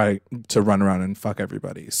going to try to run around and fuck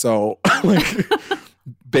everybody. So like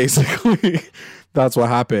basically that's what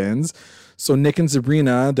happens. So Nick and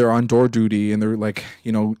Sabrina, they're on door duty and they're like,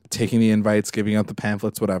 you know, taking the invites, giving out the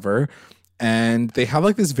pamphlets, whatever. And they have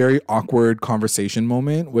like this very awkward conversation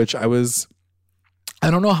moment, which I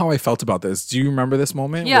don't know how I felt about this. Do you remember this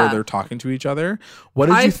moment where they're talking to each other? What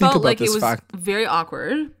did you think about this fact? It was very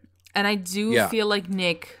awkward. And I do feel like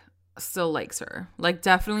Nick still likes her. Like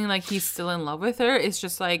definitely like he's still in love with her. It's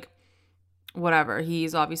just like, whatever.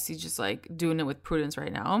 He's obviously just like doing it with prudence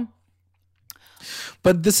right now.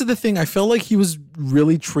 But this is the thing. I felt like he was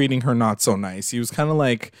really treating her not so nice. He was kind of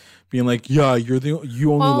like being like, yeah,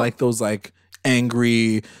 you only like those like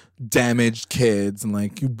angry, damaged kids and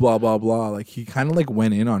like you blah, blah, blah. Like he kind of like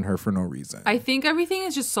went in on her for no reason. I think everything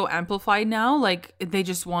is just so amplified now. Like they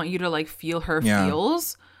just want you to like feel her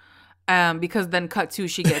feels. Because then cut to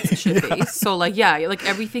she gets shit faced. So like, yeah, like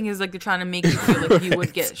everything is like they're trying to make you feel like you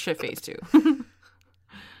would get shit faced too.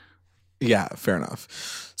 Yeah, fair enough.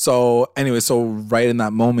 So anyway, so right in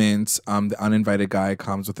that moment, the uninvited guy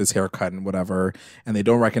comes with his haircut and whatever, and they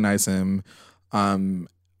don't recognize him.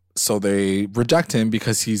 So they reject him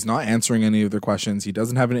because he's not answering any of their questions. He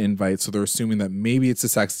doesn't have an invite, so they're assuming that maybe it's a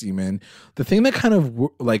sex demon. The thing that kind of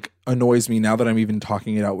like annoys me now that I'm even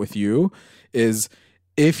talking it out with you is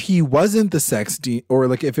if he wasn't the sex demon, or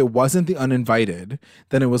like if it wasn't the uninvited,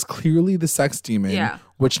 then it was clearly the sex demon,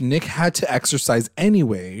 which Nick had to exorcise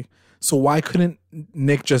anyway. So why couldn't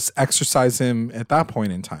Nick just exorcise him at that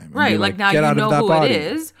point in time? Right, like now you know who it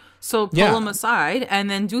is, so pull him aside and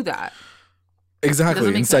then do that.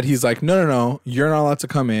 Exactly. Instead, he's like, no, you're not allowed to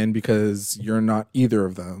come in because you're not either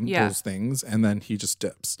of them, those things. And then he just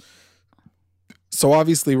dips. So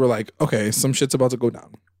obviously we're like, okay, some shit's about to go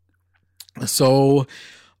down. So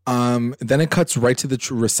then it cuts right to the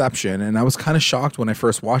reception. And I was kind of shocked when I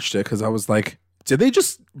first watched it because I was like, did they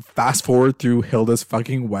just fast forward through Hilda's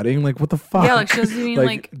fucking wedding? Like, what the fuck? Yeah, like she doesn't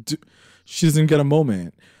even she doesn't get a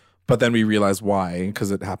moment. But then we realize why, because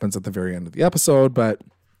it happens at the very end of the episode. But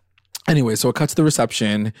anyway, so it cuts to the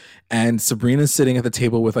reception and Sabrina's sitting at the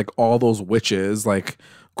table with like all those witches, like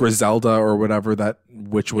Griselda or whatever that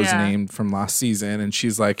witch was named from last season. And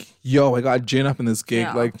she's like, yo, I got gin up in this gig.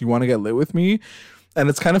 Like, you want to get lit with me? And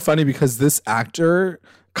it's kind of funny because this actor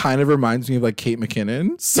kind of reminds me of like Kate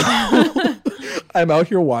McKinnon. So I'm out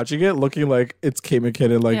here watching it, looking like it's Kate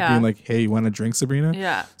McKinnon, like Yeah. being like, "Hey, you want a drink, Sabrina?"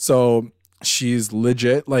 Yeah. So she's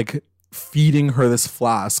legit like feeding her this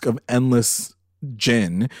flask of endless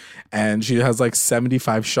gin, and she has like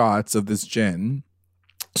 75 shots of this gin.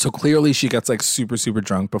 So clearly, she gets like super, super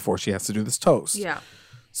drunk before she has to do this toast. Yeah.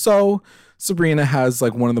 So Sabrina has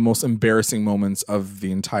like one of the most embarrassing moments of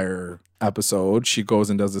the entire episode. She goes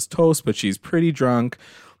and does this toast, but she's pretty drunk.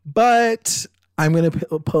 But I'm going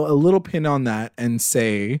to put a little pin on that and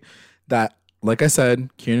say that, like I said,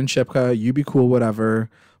 Kiernan Shipka, you be cool, whatever.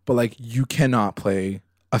 But like, you cannot play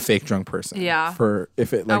a fake drunk person. Yeah. For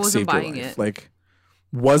if it like wasn't saved your buying life. it. Like,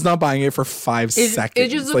 was not buying it for 5 seconds.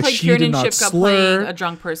 It just looked like she did Kiernan not Shipka slur. playing a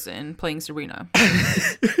drunk person playing Sabrina.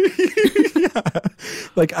 Yeah.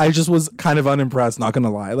 Like, I just was kind of unimpressed, not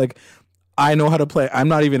gonna lie. Like, I know how to play. I'm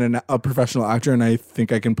not even a professional actor, and I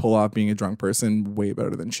think I can pull off being a drunk person way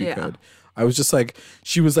better than she could. I was just like,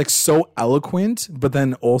 she was like so eloquent, but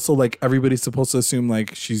then also like everybody's supposed to assume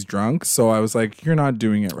like she's drunk. So I was like, you're not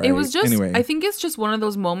doing it right. It was just, anyway. I think it's just one of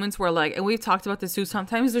those moments where like, and we've talked about this too,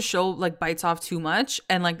 sometimes the show like bites off too much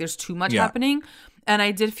and like there's too much happening. And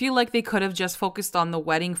I did feel like they could have just focused on the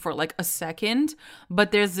wedding for like a second,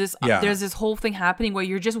 but there's this whole thing happening where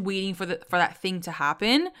you're just waiting for that thing to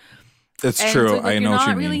happen. It's And true. so, like, I know what you You're not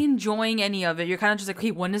mean. really enjoying any of it. You're kind of just like,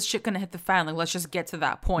 hey, when is shit gonna hit the fan? Like, let's just get to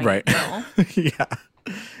that point. Right. You know? Yeah,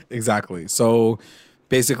 exactly. So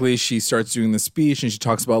basically, she starts doing the speech and she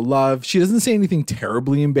talks about love. She doesn't say anything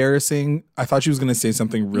terribly embarrassing. I thought she was going to say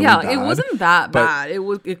something really bad. It wasn't that but bad.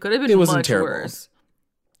 It could have been much terrible. worse.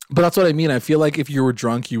 But that's what I mean. I feel like if you were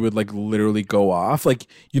drunk, you would like literally go off. Like,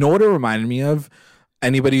 you know what it reminded me of?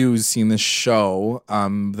 Anybody who's seen this show,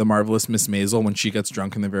 The Marvelous Miss Maisel, when she gets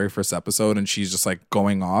drunk in the very first episode and she's just like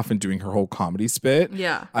going off and doing her whole comedy spit.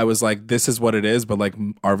 Yeah. I was like, this is what it is. But like,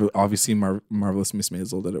 obviously, Marvelous Miss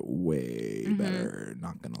Maisel did it way better.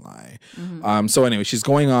 Not gonna lie. So anyway, she's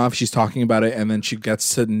going off. She's talking about it, and then she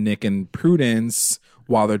gets to Nick and Prudence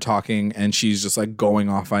while they're talking, and she's just like going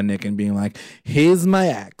off on Nick and being like, he's my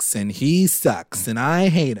ex and he sucks and I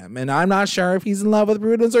hate him and I'm not sure if he's in love with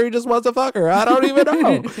Prudence or he just wants to fuck her. I don't even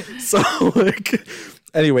know. So like,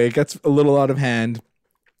 anyway, it gets a little out of hand.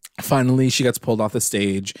 Finally, she gets pulled off the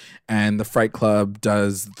stage and the Fright Club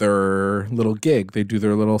does their little gig. They do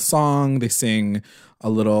their little song. They sing a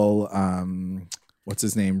little, what's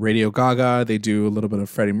his name? Radio Gaga. They do a little bit of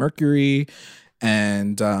Freddie Mercury.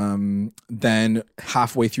 And then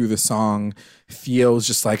halfway through the song, Theo's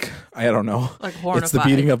just like, I don't know, Like hornified. it's the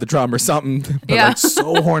beating of the drum or something, but Yeah. like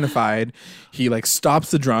so hornified. He like stops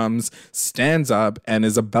the drums, stands up, and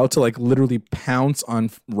is about to like literally pounce on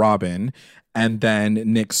Robin. And then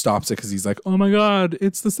Nick stops it because he's like, oh my God,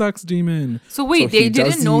 it's the sex demon. So wait, he they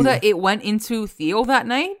does didn't know the- that it went into Theo that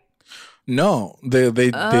night? No, they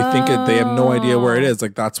think it. They have no idea where it is.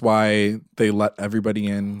 Like, that's why they let everybody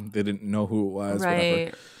in. They didn't know who it was. Whatever.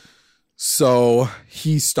 Right. So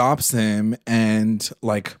he stops him and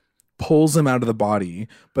like pulls him out of the body,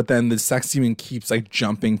 but then the sex demon keeps like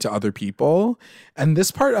jumping to other people. And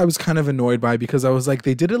this part I was kind of annoyed by because I was like,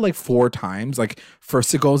 they did it like 4 times. Like,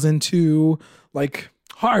 first it goes into like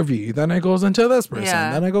Harvey, then it goes into this person,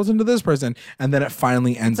 then it goes into this person, and then it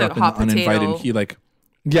finally ends It's up like in the hot uninvited. potato. He like,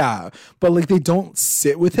 yeah, but like they don't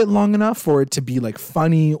sit with it long enough for it to be like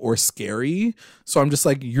funny or scary. So I'm just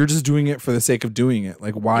like, you're just doing it for the sake of doing it.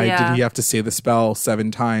 Like, why did he have to say the spell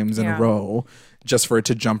 7 times in a row just for it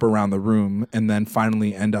to jump around the room and then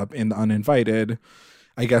finally end up in the uninvited?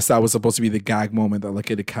 I guess that was supposed to be the gag moment that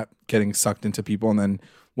like it kept getting sucked into people, and then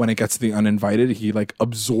when it gets to the uninvited, he like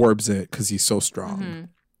absorbs it because he's so strong.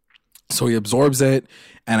 So he absorbs it,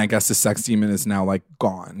 and I guess the sex demon is now like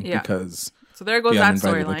gone because So there goes the that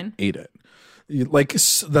uninvited storyline. like, ate it. Like,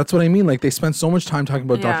 that's what I mean. Like, they spent so much time talking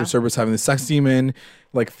about Dr. Cerberus having the sex demon.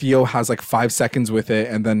 Like, Theo has like 5 seconds with it,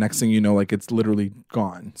 and then next thing you know, like, it's literally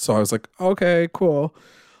gone. So I was like, okay, cool.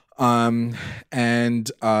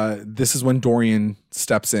 And this is when Dorian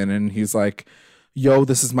steps in, and he's like, yo,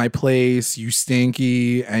 this is my place. You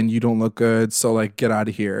stinky, and you don't look good. So like, get out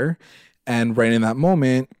of here. And right in that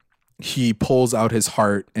moment, he pulls out his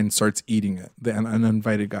heart and starts eating it. The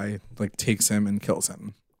uninvited guy like takes him and kills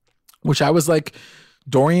him, which I was like,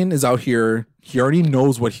 Dorian is out here. He already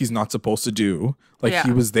knows what he's not supposed to do. Like,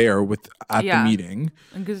 he was there at the meeting,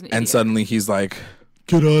 and suddenly he's like,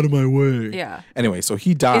 get out of my way. Yeah. Anyway, so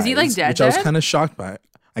he dies. Is he like dead? Which I was kind of shocked by.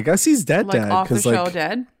 I guess he's dead. Like off the show like,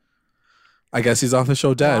 dead? I guess he's off the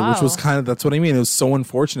show dead, which was Wow. that's what I mean. It was so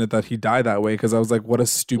unfortunate that he died that way, because I was like, what a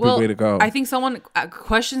stupid way to go. I think someone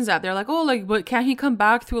questions that. They're like, oh, like, but can't he come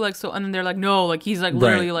back through like so? And then they're like, no, like he's like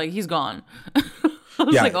literally like he's gone. I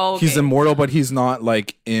was like, oh, okay. He's immortal, but he's not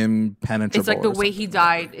like impenetrable. It's like the way he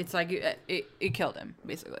died. It's like it killed him,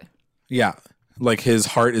 basically. Yeah, like his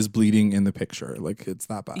heart is bleeding in the picture. Like it's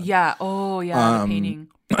that bad. Yeah. Oh, yeah. The painting.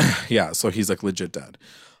 Yeah, so he's like legit dead.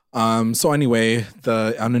 So anyway,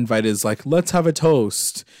 the uninvited is like, let's have a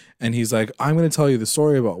toast. And he's like, I'm going to tell you the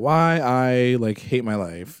story about why I like hate my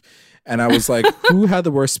life. And I was like, who had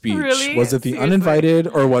the worst speech? Really? Was it the Seriously? uninvited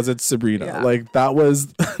or was it Sabrina? Yeah. Like that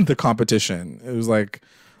was the competition. It was like,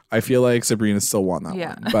 I feel like Sabrina still won that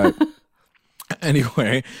one. But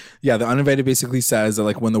anyway, yeah, the uninvited basically says that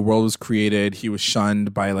like when the world was created, he was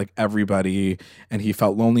shunned by like everybody and he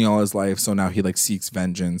felt lonely all his life. So now he like seeks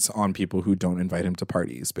vengeance on people who don't invite him to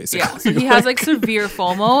parties, basically. Yeah, so he has like severe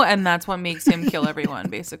FOMO and that's what makes him kill everyone,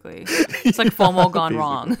 basically. It's like FOMO gone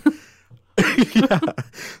wrong. Yeah.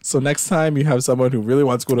 So next time you have someone who really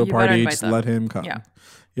wants to go to a You better party, invite just them. let him come. Yeah.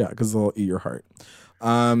 Yeah, because they'll eat your heart.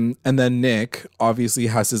 And then Nick obviously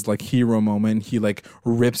has his like hero moment. He like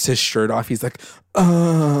rips his shirt off. He's like,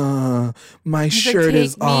 my He's shirt like,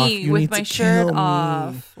 is take off. me You with need my to shirt kill me."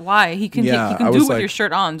 off. Why? He can Yeah, he I can do was it with like- your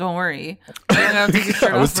shirt on. Don't worry. You don't have to take your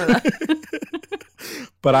shirt off for that.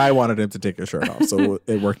 But I wanted him to take his shirt off, so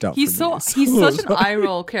it worked out. He's for so me. he's such an eye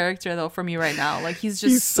roll character though for me right now. Like he's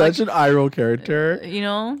just He's such like, an eye roll character, you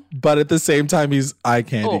know? but at the same time, he's eye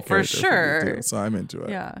candy. Oh, for character me, sure. too, so I'm into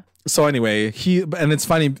it. Yeah. So anyway, and it's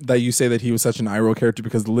funny that you say that he was such an eye roll character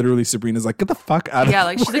because literally Sabrina's like, get the fuck out of Yeah,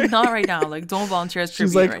 like she's my like, not right now. Like, don't volunteer as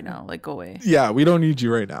She's tribute like- right now. Like, go away. Yeah, we don't need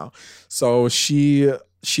you right now. So she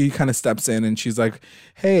kind of steps in and she's like,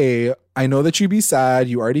 hey, I know that you'd be sad.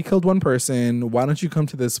 You already killed one person. Why don't you come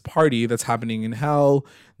to this party that's happening in hell?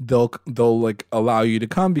 They'll like allow you to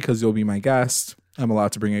come because you'll be my guest. I'm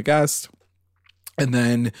allowed to bring a guest. And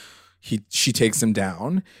then she takes him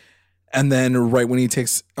down. And then right when she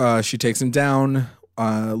takes him down,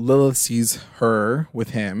 Lilith sees her with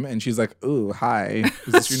him and she's like, ooh, hi.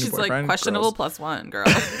 Is this your new She's boyfriend? like, questionable Gross. +1, girl.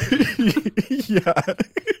 Yeah.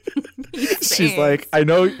 She's Thanks. like, I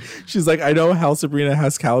know how Sabrina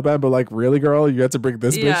has Caliban, but like, really, girl, you had to bring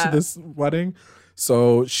this bitch Yeah. to this wedding.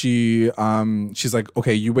 So she's like,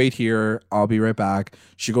 okay, you wait here. I'll be right back.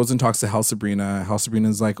 She goes and talks to Hell Sabrina. Hell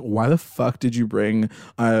Sabrina's like, why the fuck did you bring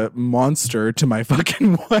a monster to my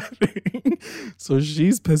fucking wedding? So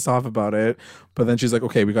she's pissed off about it. But then she's like,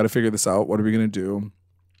 okay, we got to figure this out. What are we going to do?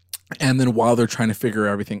 And then while they're trying to figure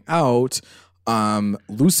everything out,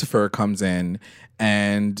 Lucifer comes in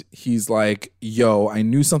and he's like, yo, I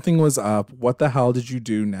knew something was up. What the hell did you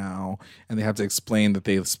do now? And they have to explain that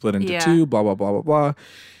they split into two, blah, blah, blah, blah, blah.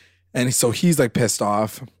 And so he's like pissed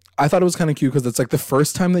off. I thought it was kind of cute because it's like the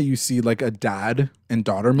first time that you see like a dad and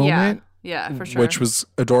daughter moment. Yeah, for sure. Which was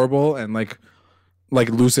adorable. And like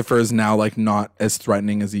Lucifer is now like not as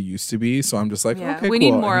threatening as he used to be. So I'm just like, yeah, okay, we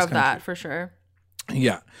cool. need more And he's of kinda that cute. for sure.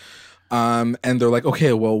 Yeah. And they're like,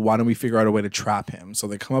 okay, well, why don't we figure out a way to trap him? So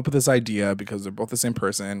they come up with this idea because they're both the same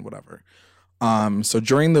person, whatever. So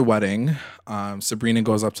during the wedding, Sabrina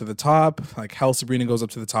goes up to the top, like hell Sabrina goes up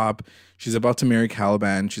to the top. She's about to marry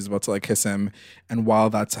Caliban. She's about to like kiss him. And while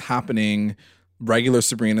that's happening, regular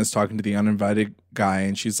Sabrina's talking to the uninvited guy.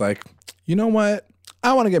 And she's like, you know what?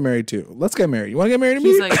 I want to get married too. Let's get married. You want to get married to me?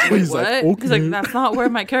 He's like, wait, He's what? like, He's like, "Okay." that's not where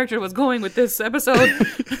my character was going with this episode.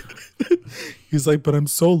 He's like, but I'm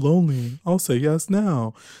so lonely. I'll say yes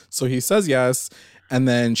now. So he says yes. And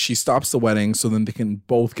then she stops the wedding so then they can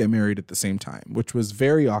both get married at the same time, which was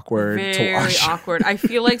very awkward to Very watch. awkward. I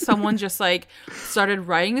feel like someone just like started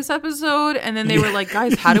writing this episode and then they were like,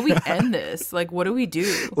 guys, how do we end this? Like, what do we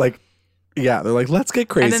do? Like, yeah, they're like, let's get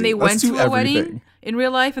crazy. And then they Let's went do to a everything. wedding in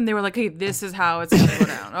real life and they were like, hey, this is how it's going to go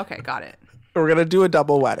down. Okay, got it. We're going to do a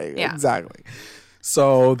double wedding. Yeah. Exactly.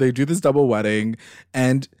 So they do this double wedding,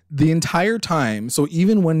 and the entire time, so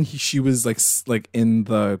even when she was like in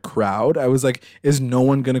the crowd, I was like, is no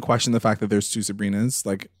one going to question the fact that there's two Sabrinas?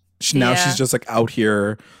 Like now Yeah. she's just like out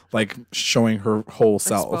here like showing her whole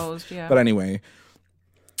self. Exposed, yeah. But anyway,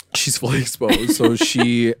 she's fully exposed. So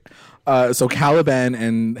so Caliban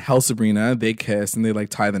and Hell Sabrina, they kiss and they like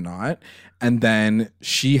tie the knot, and then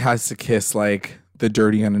she has to kiss like the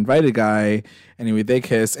dirty uninvited guy. Anyway, they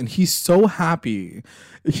kiss and he's so happy.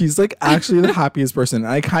 He's like actually the happiest person.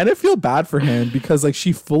 And I kind of feel bad for him because like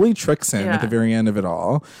she fully tricks him at the Yeah. very end of it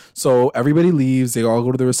all. So everybody leaves, they all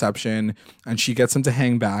go to the reception and she gets him to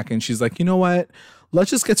hang back and she's like, you know what? Let's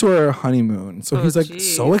just get to our honeymoon. So Oh, he's like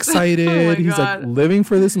geez. so excited. Oh my He's like God. living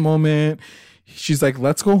for this moment. She's like,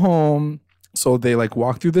 let's go home. So they like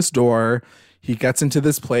walk through this door. He gets into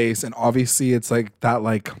this place and obviously it's like that,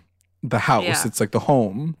 like the house. Yeah. It's like the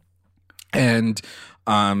home. And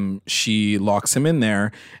She locks him in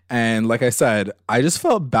there, and like I said, I just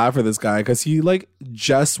felt bad for this guy because he like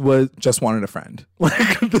just wanted a friend.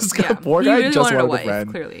 Like this guy, poor guy, really just wanted a a wife,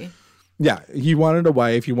 friend. clearly. Yeah, he wanted a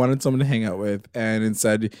wife. He wanted someone to hang out with, and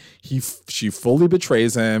instead, she fully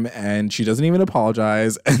betrays him, and she doesn't even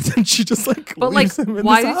apologize, and then she just like. But like, leaves him in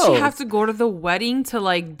why his did she house. have to go to the wedding to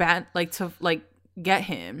like get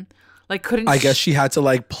him? Like, couldn't I guess she had to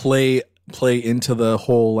like play into the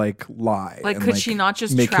whole like lie. like and, could she not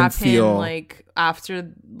just make trap feel him like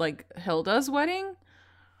after like Hilda's wedding?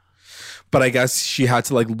 But I guess she had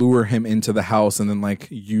to like lure him into the house and then like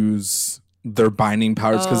use their binding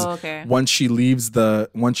powers because okay. once she leaves the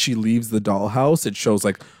dollhouse, it shows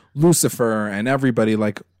like Lucifer and everybody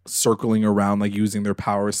like circling around, like using their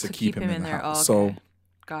powers to keep him in the there. house. Oh, okay. So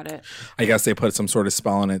Got it. I guess they put some sort of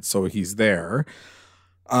spell on it so he's there.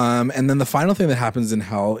 And then the final thing that happens in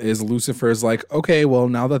hell is Lucifer's like, okay, well,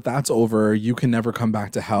 now that that's over, you can never come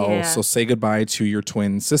back to hell. Yeah. So say goodbye to your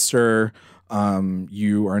twin sister.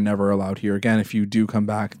 You are never allowed here again. If you do come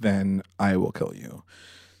back, then I will kill you.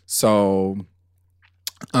 So,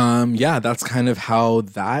 yeah, that's kind of how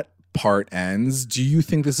that part ends. Do you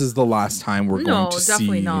think this is the last time we're going to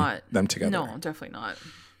see them together? No, definitely not.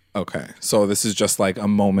 Okay. So this is just like a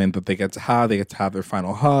moment that they get to have. They get to have their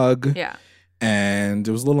final hug. Yeah. And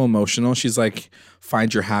it was a little emotional. She's like,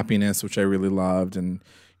 find your happiness, which I really loved. And,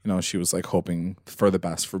 you know, she was like hoping for the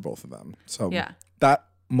best for both of them. So yeah, that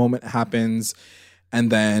moment happens.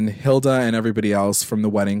 And then Hilda and everybody else from the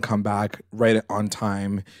wedding come back right on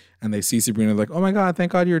time. And they see Sabrina like, oh my God,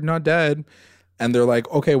 thank God you're not dead. And they're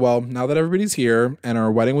like, okay, well, now that everybody's here and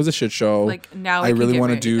our wedding was a shit show, like now I really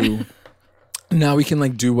want to do, now we can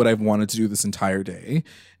like do what I've wanted to do this entire day.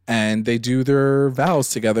 And they do their vows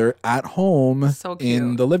together at home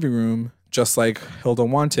in the living room, just like Hilda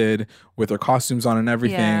wanted, with their costumes on and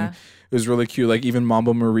everything. Yeah. It was really cute. Like even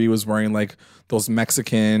Mambo Marie was wearing like those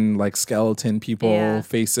Mexican like skeleton people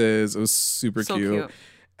faces. It was super cute.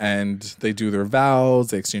 And they do their vows,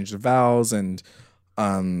 they exchange their vows, and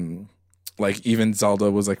like even Zelda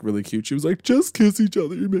was like really cute. She was like, just kiss each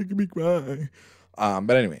other, you're making me cry.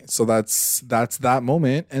 But anyway, so that's that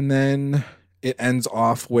moment. And then it ends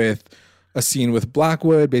off with a scene with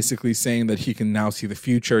Blackwood basically saying that he can now see the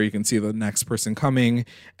future. You can see the next person coming.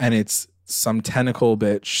 And it's some tentacle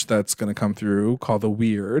bitch that's going to come through called the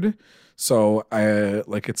Weird. So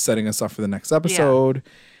it's setting us up for the next episode.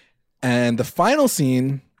 Yeah. And the final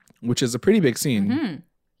scene, which is a pretty big scene,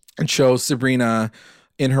 it shows Sabrina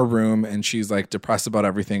in her room and she's like depressed about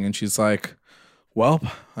everything. And she's like, well,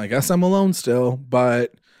 I guess I'm alone still,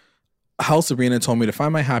 but how Sabrina told me to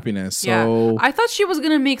find my happiness. So I thought she was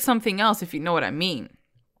gonna make something else, if you know what I mean.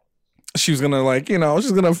 She was gonna like, you know,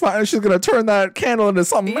 she's gonna turn that candle into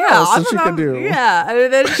something else that she can do. Yeah.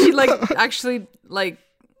 And then she like actually like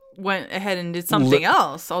went ahead and did something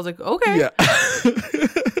else. I was like, okay. Yeah.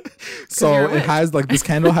 So it has like this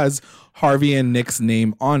candle has Harvey and Nick's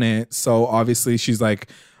name on it. So obviously she's like,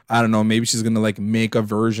 I don't know, maybe she's gonna like make a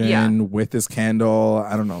version with this candle.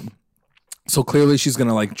 I don't know. So clearly she's going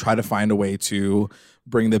to like try to find a way to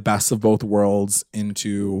bring the best of both worlds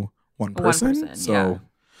into one person. So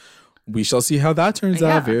we shall see how that turns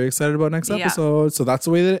out. Very excited about next episode. So that's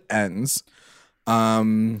the way that it ends.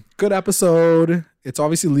 Good episode. It's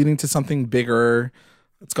obviously leading to something bigger.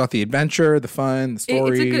 It's got the adventure, the fun, the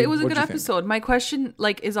story. It was a good episode. My question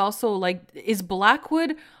is also like, is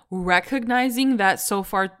Blackwood recognizing that so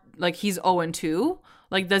far like he's 0-2?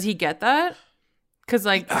 Like, does he get that? Because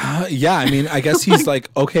yeah, I mean, I guess he's like,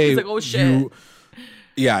 okay, he's like, oh shit.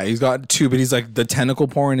 He's got 2, but he's like, the tentacle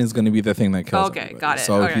porn is going to be the thing that kills Okay, everybody. got it.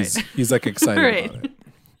 So he's like excited about it.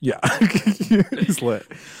 Yeah, he's lit.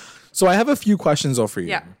 So I have a few questions though for you.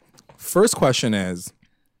 Yeah. First question is,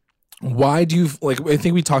 why do you like? I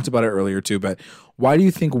think we talked about it earlier too, but why do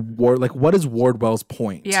you think what is Wardwell's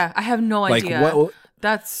point? Yeah, I have no idea. What,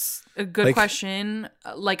 that's a good question.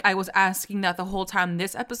 Like I was asking that the whole time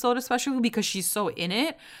this episode, especially because she's so in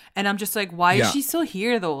it, and I'm just like, why is she still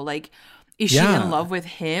here though? Like, is she in love with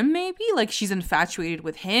him? Maybe like she's infatuated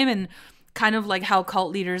with him, and kind of like how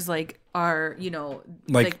cult leaders like are, you know,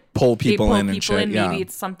 like pull people in and shit. Maybe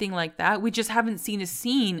it's something like that. We just haven't seen a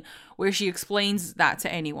scene where she explains that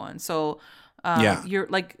to anyone. So. You're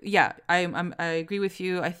like, I agree with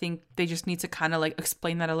you. I think they just need to kind of like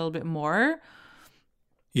explain that a little bit more.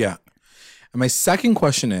 Yeah. And my second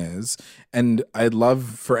question is, and I'd love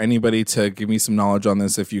for anybody to give me some knowledge on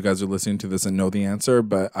this if you guys are listening to this and know the answer,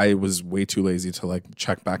 but I was way too lazy to like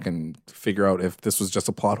check back and figure out if this was just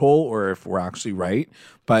a plot hole or if we're actually right.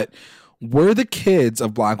 But were the kids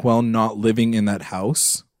of Blackwell not living in that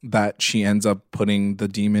house that she ends up putting the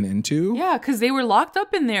demon into. Yeah, because they were locked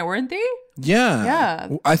up in there, weren't they? Yeah.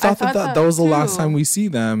 Yeah. I thought that was the last too. time we see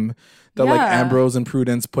them. That like Yeah. Ambrose and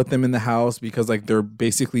Prudence put them in the house because like they're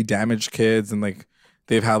basically damaged kids and like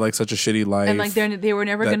they've had like such a shitty life. And like they were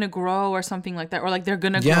never gonna grow or something like that, or like they're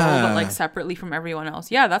gonna grow Yeah. but like separately from everyone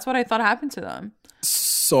else. Yeah, that's what I thought happened to them.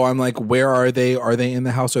 So I'm like, where are they? Are they in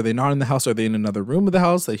the house? Are they not in the house? Are they in another room of the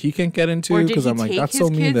house that he can't get into? Or did Because he I'm like, take that's his so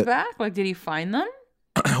mean. kids That, back? Like, did he find them?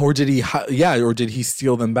 or did he? Or did he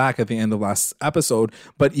steal them back at the end of last episode?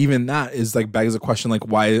 But even that is like begs a question, like,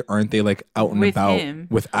 why aren't they like out and With about him.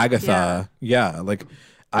 with Agatha? Yeah, like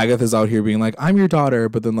Agatha's out here being like, I'm your daughter,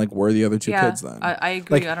 but then like, where are the other two kids then? I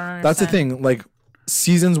agree. Like, I don't understand. that's the thing. Like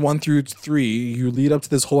seasons 1 through 3, you lead up to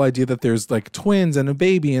this whole idea that there's like twins and a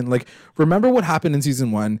baby, and like remember what happened in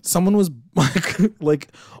season 1? Someone was like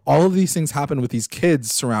all of these things happened with these kids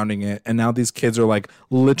surrounding it, and now these kids are like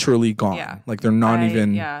literally gone. Yeah. Like they're not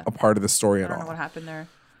even yeah. a part of the story I at don't know all. what happened there.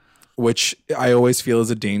 Which I always feel is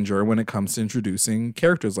a danger when it comes to introducing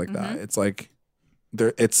characters like that. Mm-hmm. It's like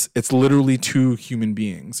it's literally 2 human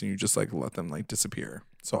beings, and you just like let them like disappear.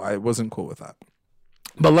 So I wasn't cool with that.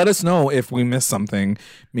 But let us know if we missed something.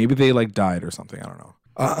 Maybe they like died or something. I don't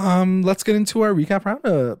know. Let's get into our recap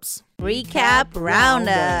roundups. Recap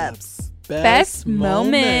roundups. Best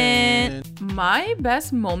moment. My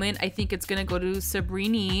best moment, I think it's gonna go to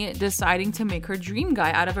Sabrini deciding to make her dream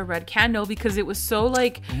guy out of a red candle, because it was so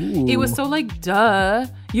like duh,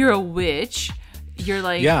 you're a witch, you're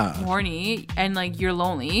like horny and like you're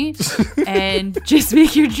lonely and just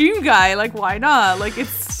make your dream guy. Like, why not? Like,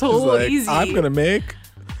 it's so Like, easy. I'm gonna make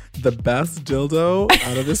the best dildo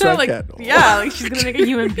out of this red like, candle. yeah, like she's gonna make a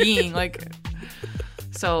human being. Like,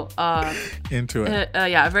 so into it.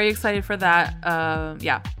 yeah, very excited for that.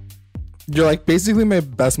 Yeah. You're like, basically my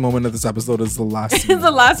best moment of this episode is the last scene.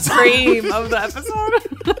 The last frame of the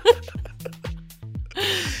episode.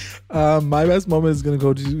 My best moment is gonna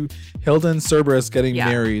go to Hilda and Cerberus getting Yeah.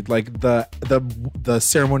 married, like the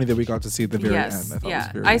ceremony that we got to see at the very end. I thought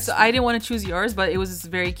yeah. was very I didn't want to choose yours, but it was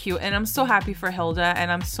very cute, and I'm so happy for Hilda,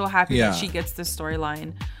 and I'm so happy Yeah. that she gets this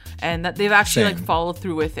storyline, and that they've actually Same. like followed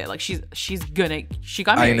through with it. Like she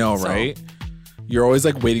got married. I know, so- right? You're always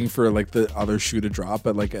like waiting for like the other shoe to drop,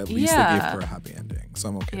 but like at least they gave Yeah. her a happy ending, so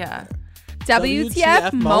I'm okay. Yeah. with it.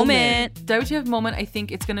 WTF moment. WTF moment, I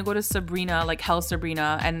think it's gonna go to Sabrina, like Hell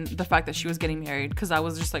Sabrina, and the fact that she was getting married, because I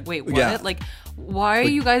was just like, wait, what? Yeah. Like, why are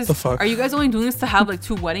you guys? the fuck? Are you guys only doing this to have like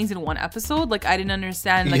 2 weddings in one episode? Like, I didn't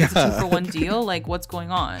understand. Like, it's a Yeah. 2-for-1 deal. Like, what's going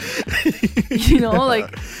on? You know,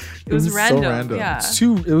 like it was random. So random. Yeah.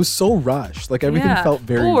 It was so rushed. Like everything felt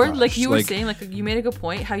very Or rushed. like you were saying, like you made a good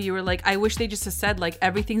point. How you were like, I wish they just had said like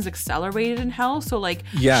everything's accelerated in hell. So like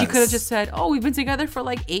she Yes. could have just said, oh, we've been together for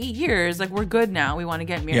like 8 years. Like we're good now. We want to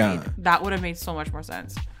get married. Yeah. That would have made so much more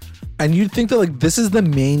sense. And you'd think that like this is the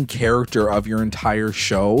main character of your entire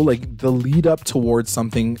show. Like the lead up towards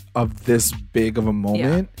something of this big of a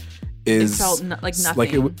moment is It felt like nothing.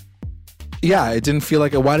 Like it didn't feel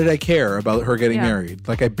like why did I care about her getting Yeah. married?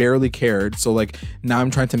 Like I barely cared. So like now I'm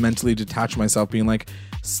trying to mentally detach myself, being like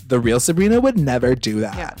the real Sabrina would never do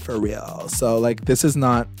that Yeah. for real. So like this is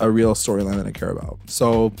not a real storyline that I care about.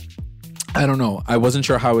 So I don't know. I wasn't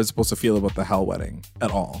sure how I was supposed to feel about the Hell wedding at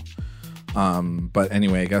all. But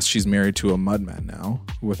anyway, I guess she's married to a mudman now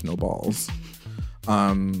with no balls.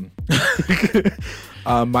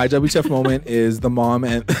 My WTF moment is the mom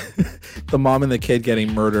and the kid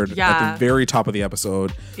getting murdered at Yeah. the very top of the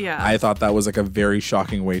episode. Yeah. I thought that was like a very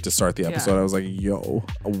shocking way to start the episode. Yeah. I was like, yo,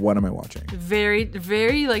 what am I watching? Very,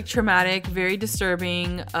 very like traumatic, very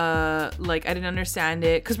disturbing. Like I didn't understand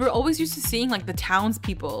it, because we're always used to seeing like the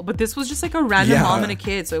townspeople, but this was just like a random Yeah. mom and a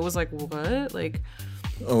kid. So it was like, what? Like,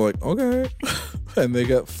 Oh, like, okay. And they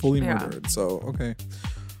get fully Yeah. murdered. So, okay.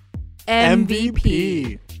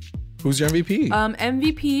 MVP. Who's your MVP?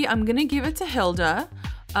 MVP, I'm gonna give it to Hilda,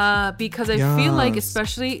 because I feel like, Yes.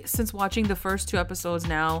 especially since watching the first 2 episodes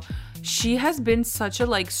now, she has been such a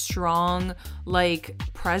like strong like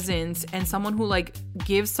presence, and someone who like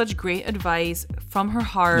gives such great advice from her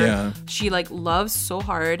heart. Yeah. She like loves so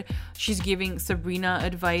hard. She's giving Sabrina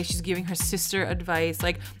advice, she's giving her sister advice,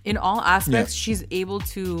 like in all aspects. Yeah. She's able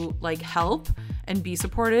to like help and be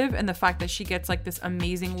supportive, and the fact that she gets like this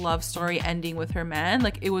amazing love story ending with her man,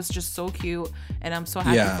 like it was just so cute, and I'm so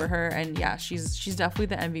happy Yeah. for her. And yeah, she's definitely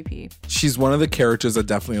the MVP. She's one of the characters that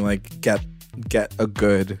definitely like get a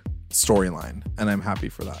good storyline, and I'm happy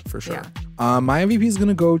for that for sure. My MVP is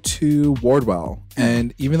gonna go to Wardwell,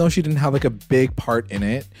 and even though she didn't have like a big part in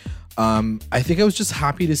it, I think I was just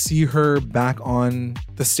happy to see her back on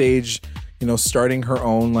the stage, you know, starting her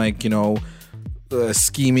own like, you know,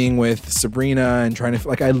 scheming with Sabrina and trying to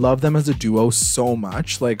like, I love them as a duo so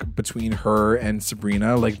much, like between her and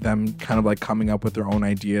Sabrina, like them kind of like coming up with their own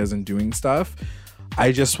ideas and doing stuff.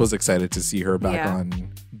 I just was excited to see her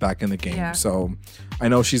back in the game. Yeah. So I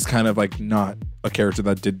know she's kind of like not a character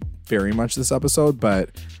that did very much this episode, but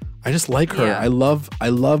I just like her. I love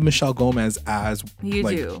Michelle Gomez as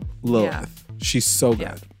Lilith. Yeah. She's so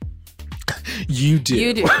good. You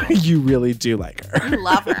do. You really do like her. You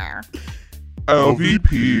love her.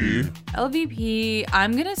 LVP.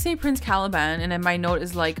 I'm gonna say Prince Caliban, and then my note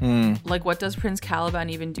is like what does Prince Caliban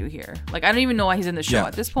even do here? Like, I don't even know why he's in the show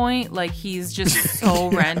at this point. Like, he's just so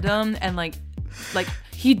random, and like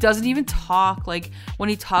he doesn't even talk. Like, when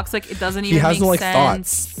he talks, like, it doesn't even make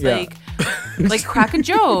sense. Like, like crack a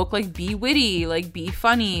joke, like be witty, like be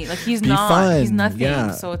funny. Like, he's he's nothing.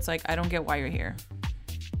 Yeah. So it's like, I don't get why you're here.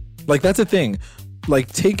 Like, that's the thing.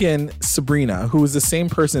 Like, take in Sabrina, who is the same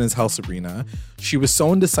person as Hell Sabrina. She was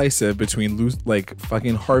so indecisive between like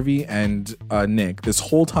fucking Harvey and Nick this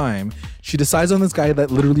whole time. She decides on this guy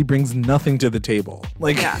that literally brings nothing to the table.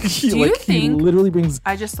 Like, he literally brings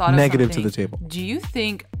negative to the table. Do you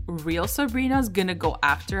think real Sabrina's gonna go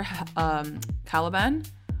after Caliban?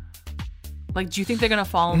 Like, do you think they're gonna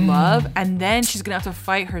fall in love and then she's gonna have to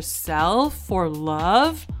fight herself for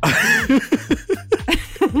love?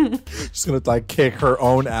 She's gonna like kick her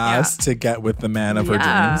own ass to get with the man of her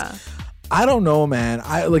dreams. I don't know, man.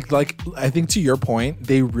 I I think, to your point,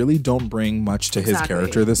 they really don't bring much to his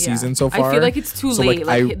character this season so far. I feel like it's too late.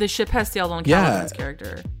 Like, the ship has sailed on Caliban's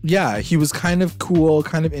character. Yeah, he was kind of cool,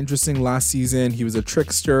 kind of interesting last season. He was a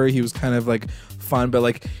trickster. He was kind of like fun, but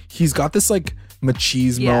like he's got this like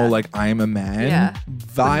machismo, like I'm a man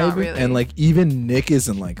vibe, really. And like even Nick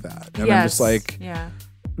isn't like that. And I'm just like,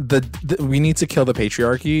 we need to kill the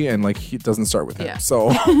patriarchy, and like he doesn't start with him. So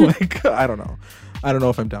like I don't know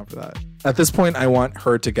if I'm down for that. At this point, I want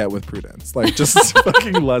her to get with Prudence. Like, just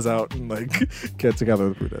fucking les out and like get together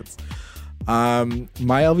with Prudence. My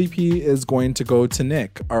LVP is going to go to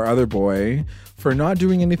Nick, our other boy, for not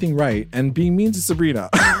doing anything right and being mean to Sabrina.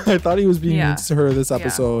 I thought he was being mean to her this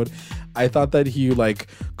episode. I thought that he like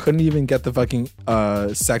couldn't even get the fucking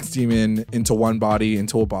sex demon into one body,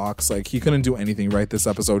 into a box. Like, he couldn't do anything right this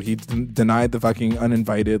episode. He denied the fucking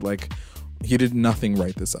uninvited. Like, he did nothing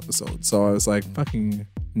right this episode. So I was like, fucking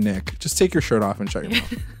Nick, just take your shirt off and shut your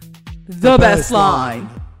mouth. The best line.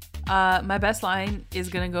 My best line is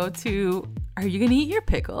gonna go to, are you gonna eat your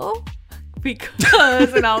pickle?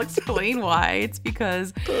 Because, and I'll explain why. It's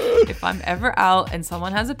because if I'm ever out and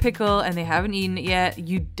someone has a pickle and they haven't eaten it yet,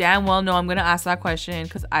 you damn well know I'm gonna ask that question,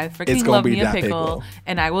 because I freaking love me a pickle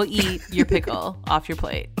and I will eat your pickle off your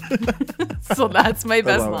plate. So that's my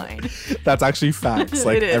best line. That's actually facts.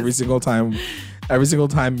 Like, every single time me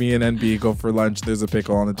and NB go for lunch, there's a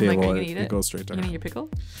pickle on the table. Like, it goes straight to her. You eat your pickle?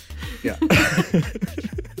 Yeah.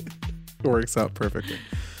 It works out perfectly.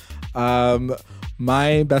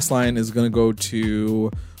 My best line is going to go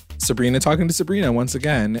to Sabrina talking to Sabrina once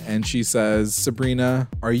again. And she says, Sabrina,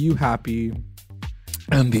 are you happy?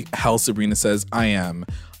 And the hell Sabrina says, I am.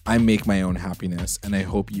 I make my own happiness, and I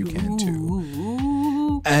hope you can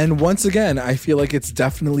too. And once again, I feel like it's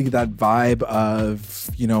definitely that vibe of,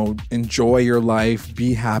 you know, enjoy your life,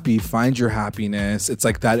 be happy, find your happiness. It's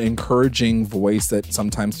like that encouraging voice that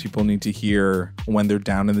sometimes people need to hear when they're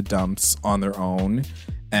down in the dumps on their own.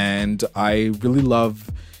 And I really love,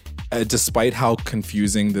 despite how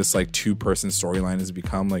confusing this like two-person storyline has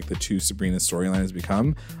become, like the two Sabrina storyline has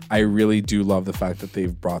become, I really do love the fact that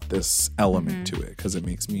they've brought this element to it, because it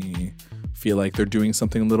makes me feel like they're doing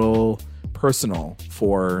something a little personal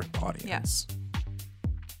for the audience. Yeah.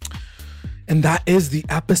 And that is the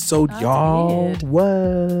episode, y'all.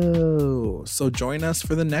 Whoa. So join us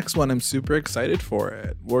for the next one. I'm super excited for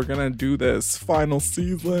it. We're going to do this final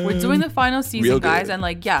season. We're doing the final season, guys. And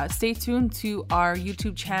like, stay tuned to our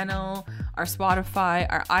YouTube channel, our Spotify,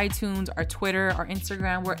 our iTunes, our Twitter, our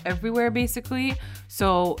Instagram. We're everywhere, basically.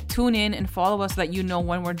 So tune in and follow us so that you know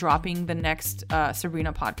when we're dropping the next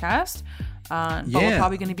Sabrina podcast. But we're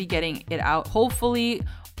probably going to be getting it out, hopefully,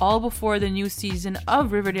 all before the new season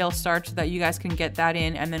of Riverdale starts, so that you guys can get that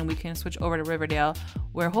in, and then we can switch over to Riverdale,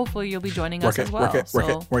 where hopefully you'll be joining us as well.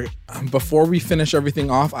 Work it. Before we finish everything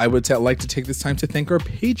off, I would like to take this time to thank our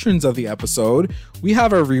patrons of the episode. We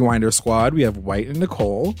have our Rewinder squad. We have White and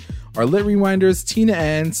Nicole. Our Lit Rewinders, Tina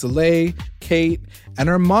Ann, Soleil, Kate, and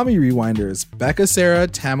our Mommy Rewinders, Becca, Sarah,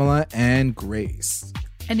 Tamala, and Grace.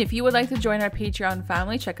 And if you would like to join our Patreon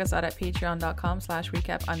family, check us out at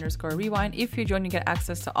patreon.com/recap_rewind. If you join, you get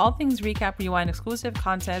access to all things Recap Rewind, exclusive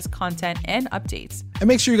content, and updates. And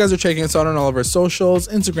make sure you guys are checking us out on all of our socials,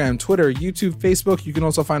 Instagram, Twitter, YouTube, Facebook. You can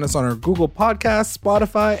also find us on our Google Podcasts,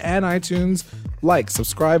 Spotify, and iTunes. Like,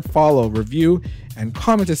 subscribe, follow, review, and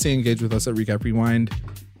comment to stay engaged with us at Recap Rewind.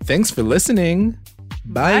 Thanks for listening.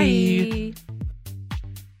 Bye. Bye.